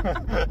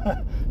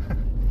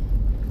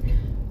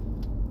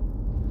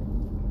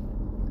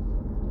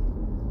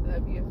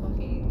 That'd be a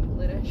fucking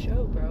lit ass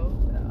show, bro.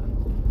 Yeah.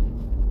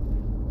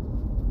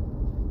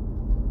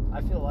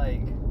 I feel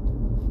like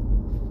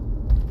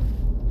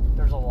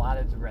there's a lot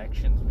of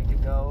directions we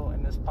could go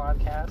in this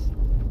podcast,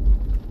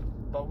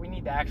 but we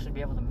need to actually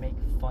be able to make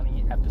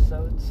funny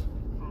episodes.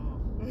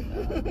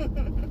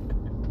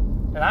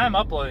 And I am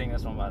uploading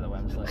this one, by the way.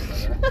 I'm just letting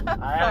you know that.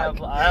 I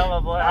am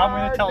uploading. I'm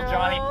gonna tell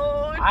Johnny.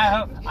 I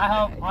hope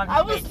on his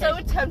I was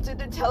vacation. so tempted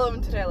to tell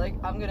him today, like,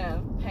 I'm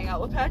gonna hang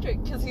out with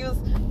Patrick, because he was.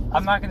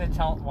 I'm not gonna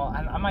tell. Well,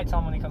 I might tell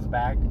him when he comes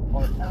back,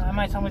 or I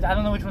might tell him. I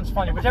don't know which one's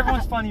funnier. Whichever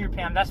one's funnier,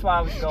 Pam. That's why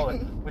I was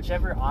going.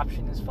 Whichever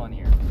option is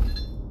funnier.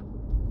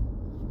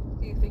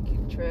 Do you think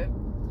he'd trip?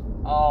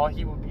 Oh,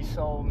 he would be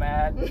so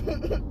mad.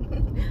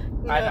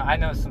 Yeah. I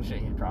know some shit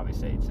he'd probably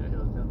say too.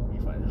 It'll be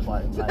funny. There's a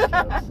lot of inside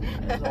jokes.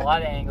 There's a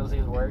lot of angles he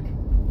would work.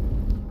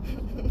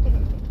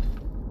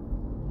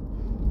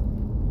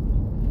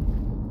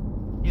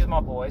 He's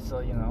my boy, so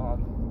you know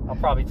I'll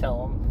probably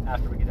tell him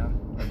after we get done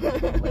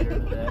later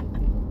today.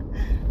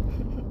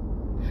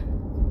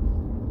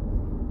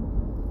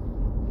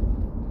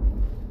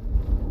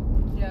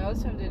 Yeah, I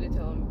was tempted to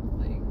tell him,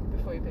 like,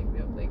 before he picked me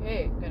up, like,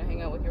 hey, I'm gonna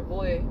hang out with your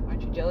boy.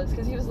 Aren't you jealous?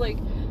 Because he was like,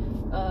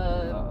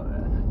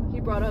 he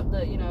brought up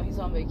that, he's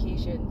on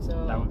vacation,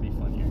 so. That would be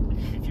funnier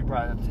if you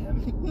brought it up to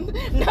him.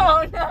 No,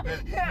 I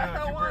If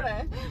don't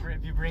wanna.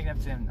 you bring it up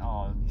to him,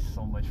 oh, it'd be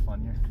so much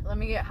funnier. Let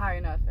me get high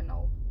enough and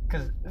I'll.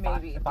 Because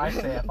if I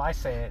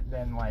say it,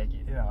 then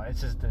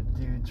it's just a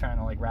dude trying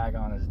to like rag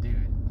on his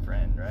dude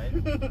friend, right?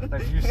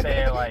 But if you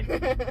say it like,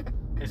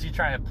 if you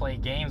trying to play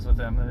games with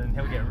him, then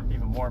he'll get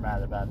even more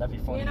mad about it. That'd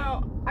be funny.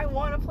 I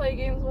want to play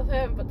games with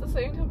him, but at the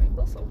same time, I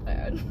feel so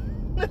bad.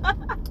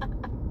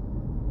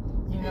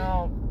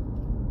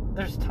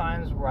 There's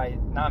times where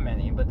not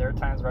many, but there are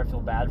times where I feel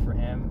bad for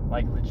him,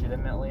 like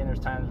legitimately, and there's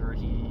times where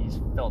he's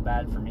felt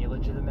bad for me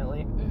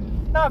legitimately.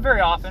 Mm-hmm. Not very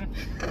often.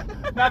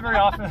 Not very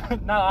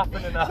often. Not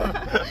often enough.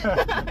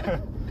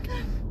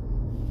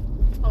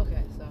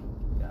 Okay, so.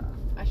 Yeah.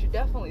 I should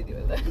definitely do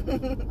it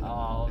then.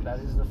 Oh, that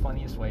is the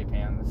funniest way,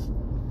 Pam.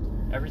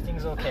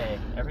 Everything's okay.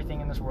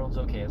 Everything in this world's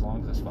okay as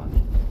long as it's fun.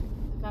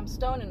 If I'm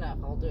stoned enough,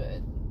 I'll do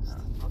it.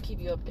 I'll keep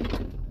you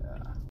updated.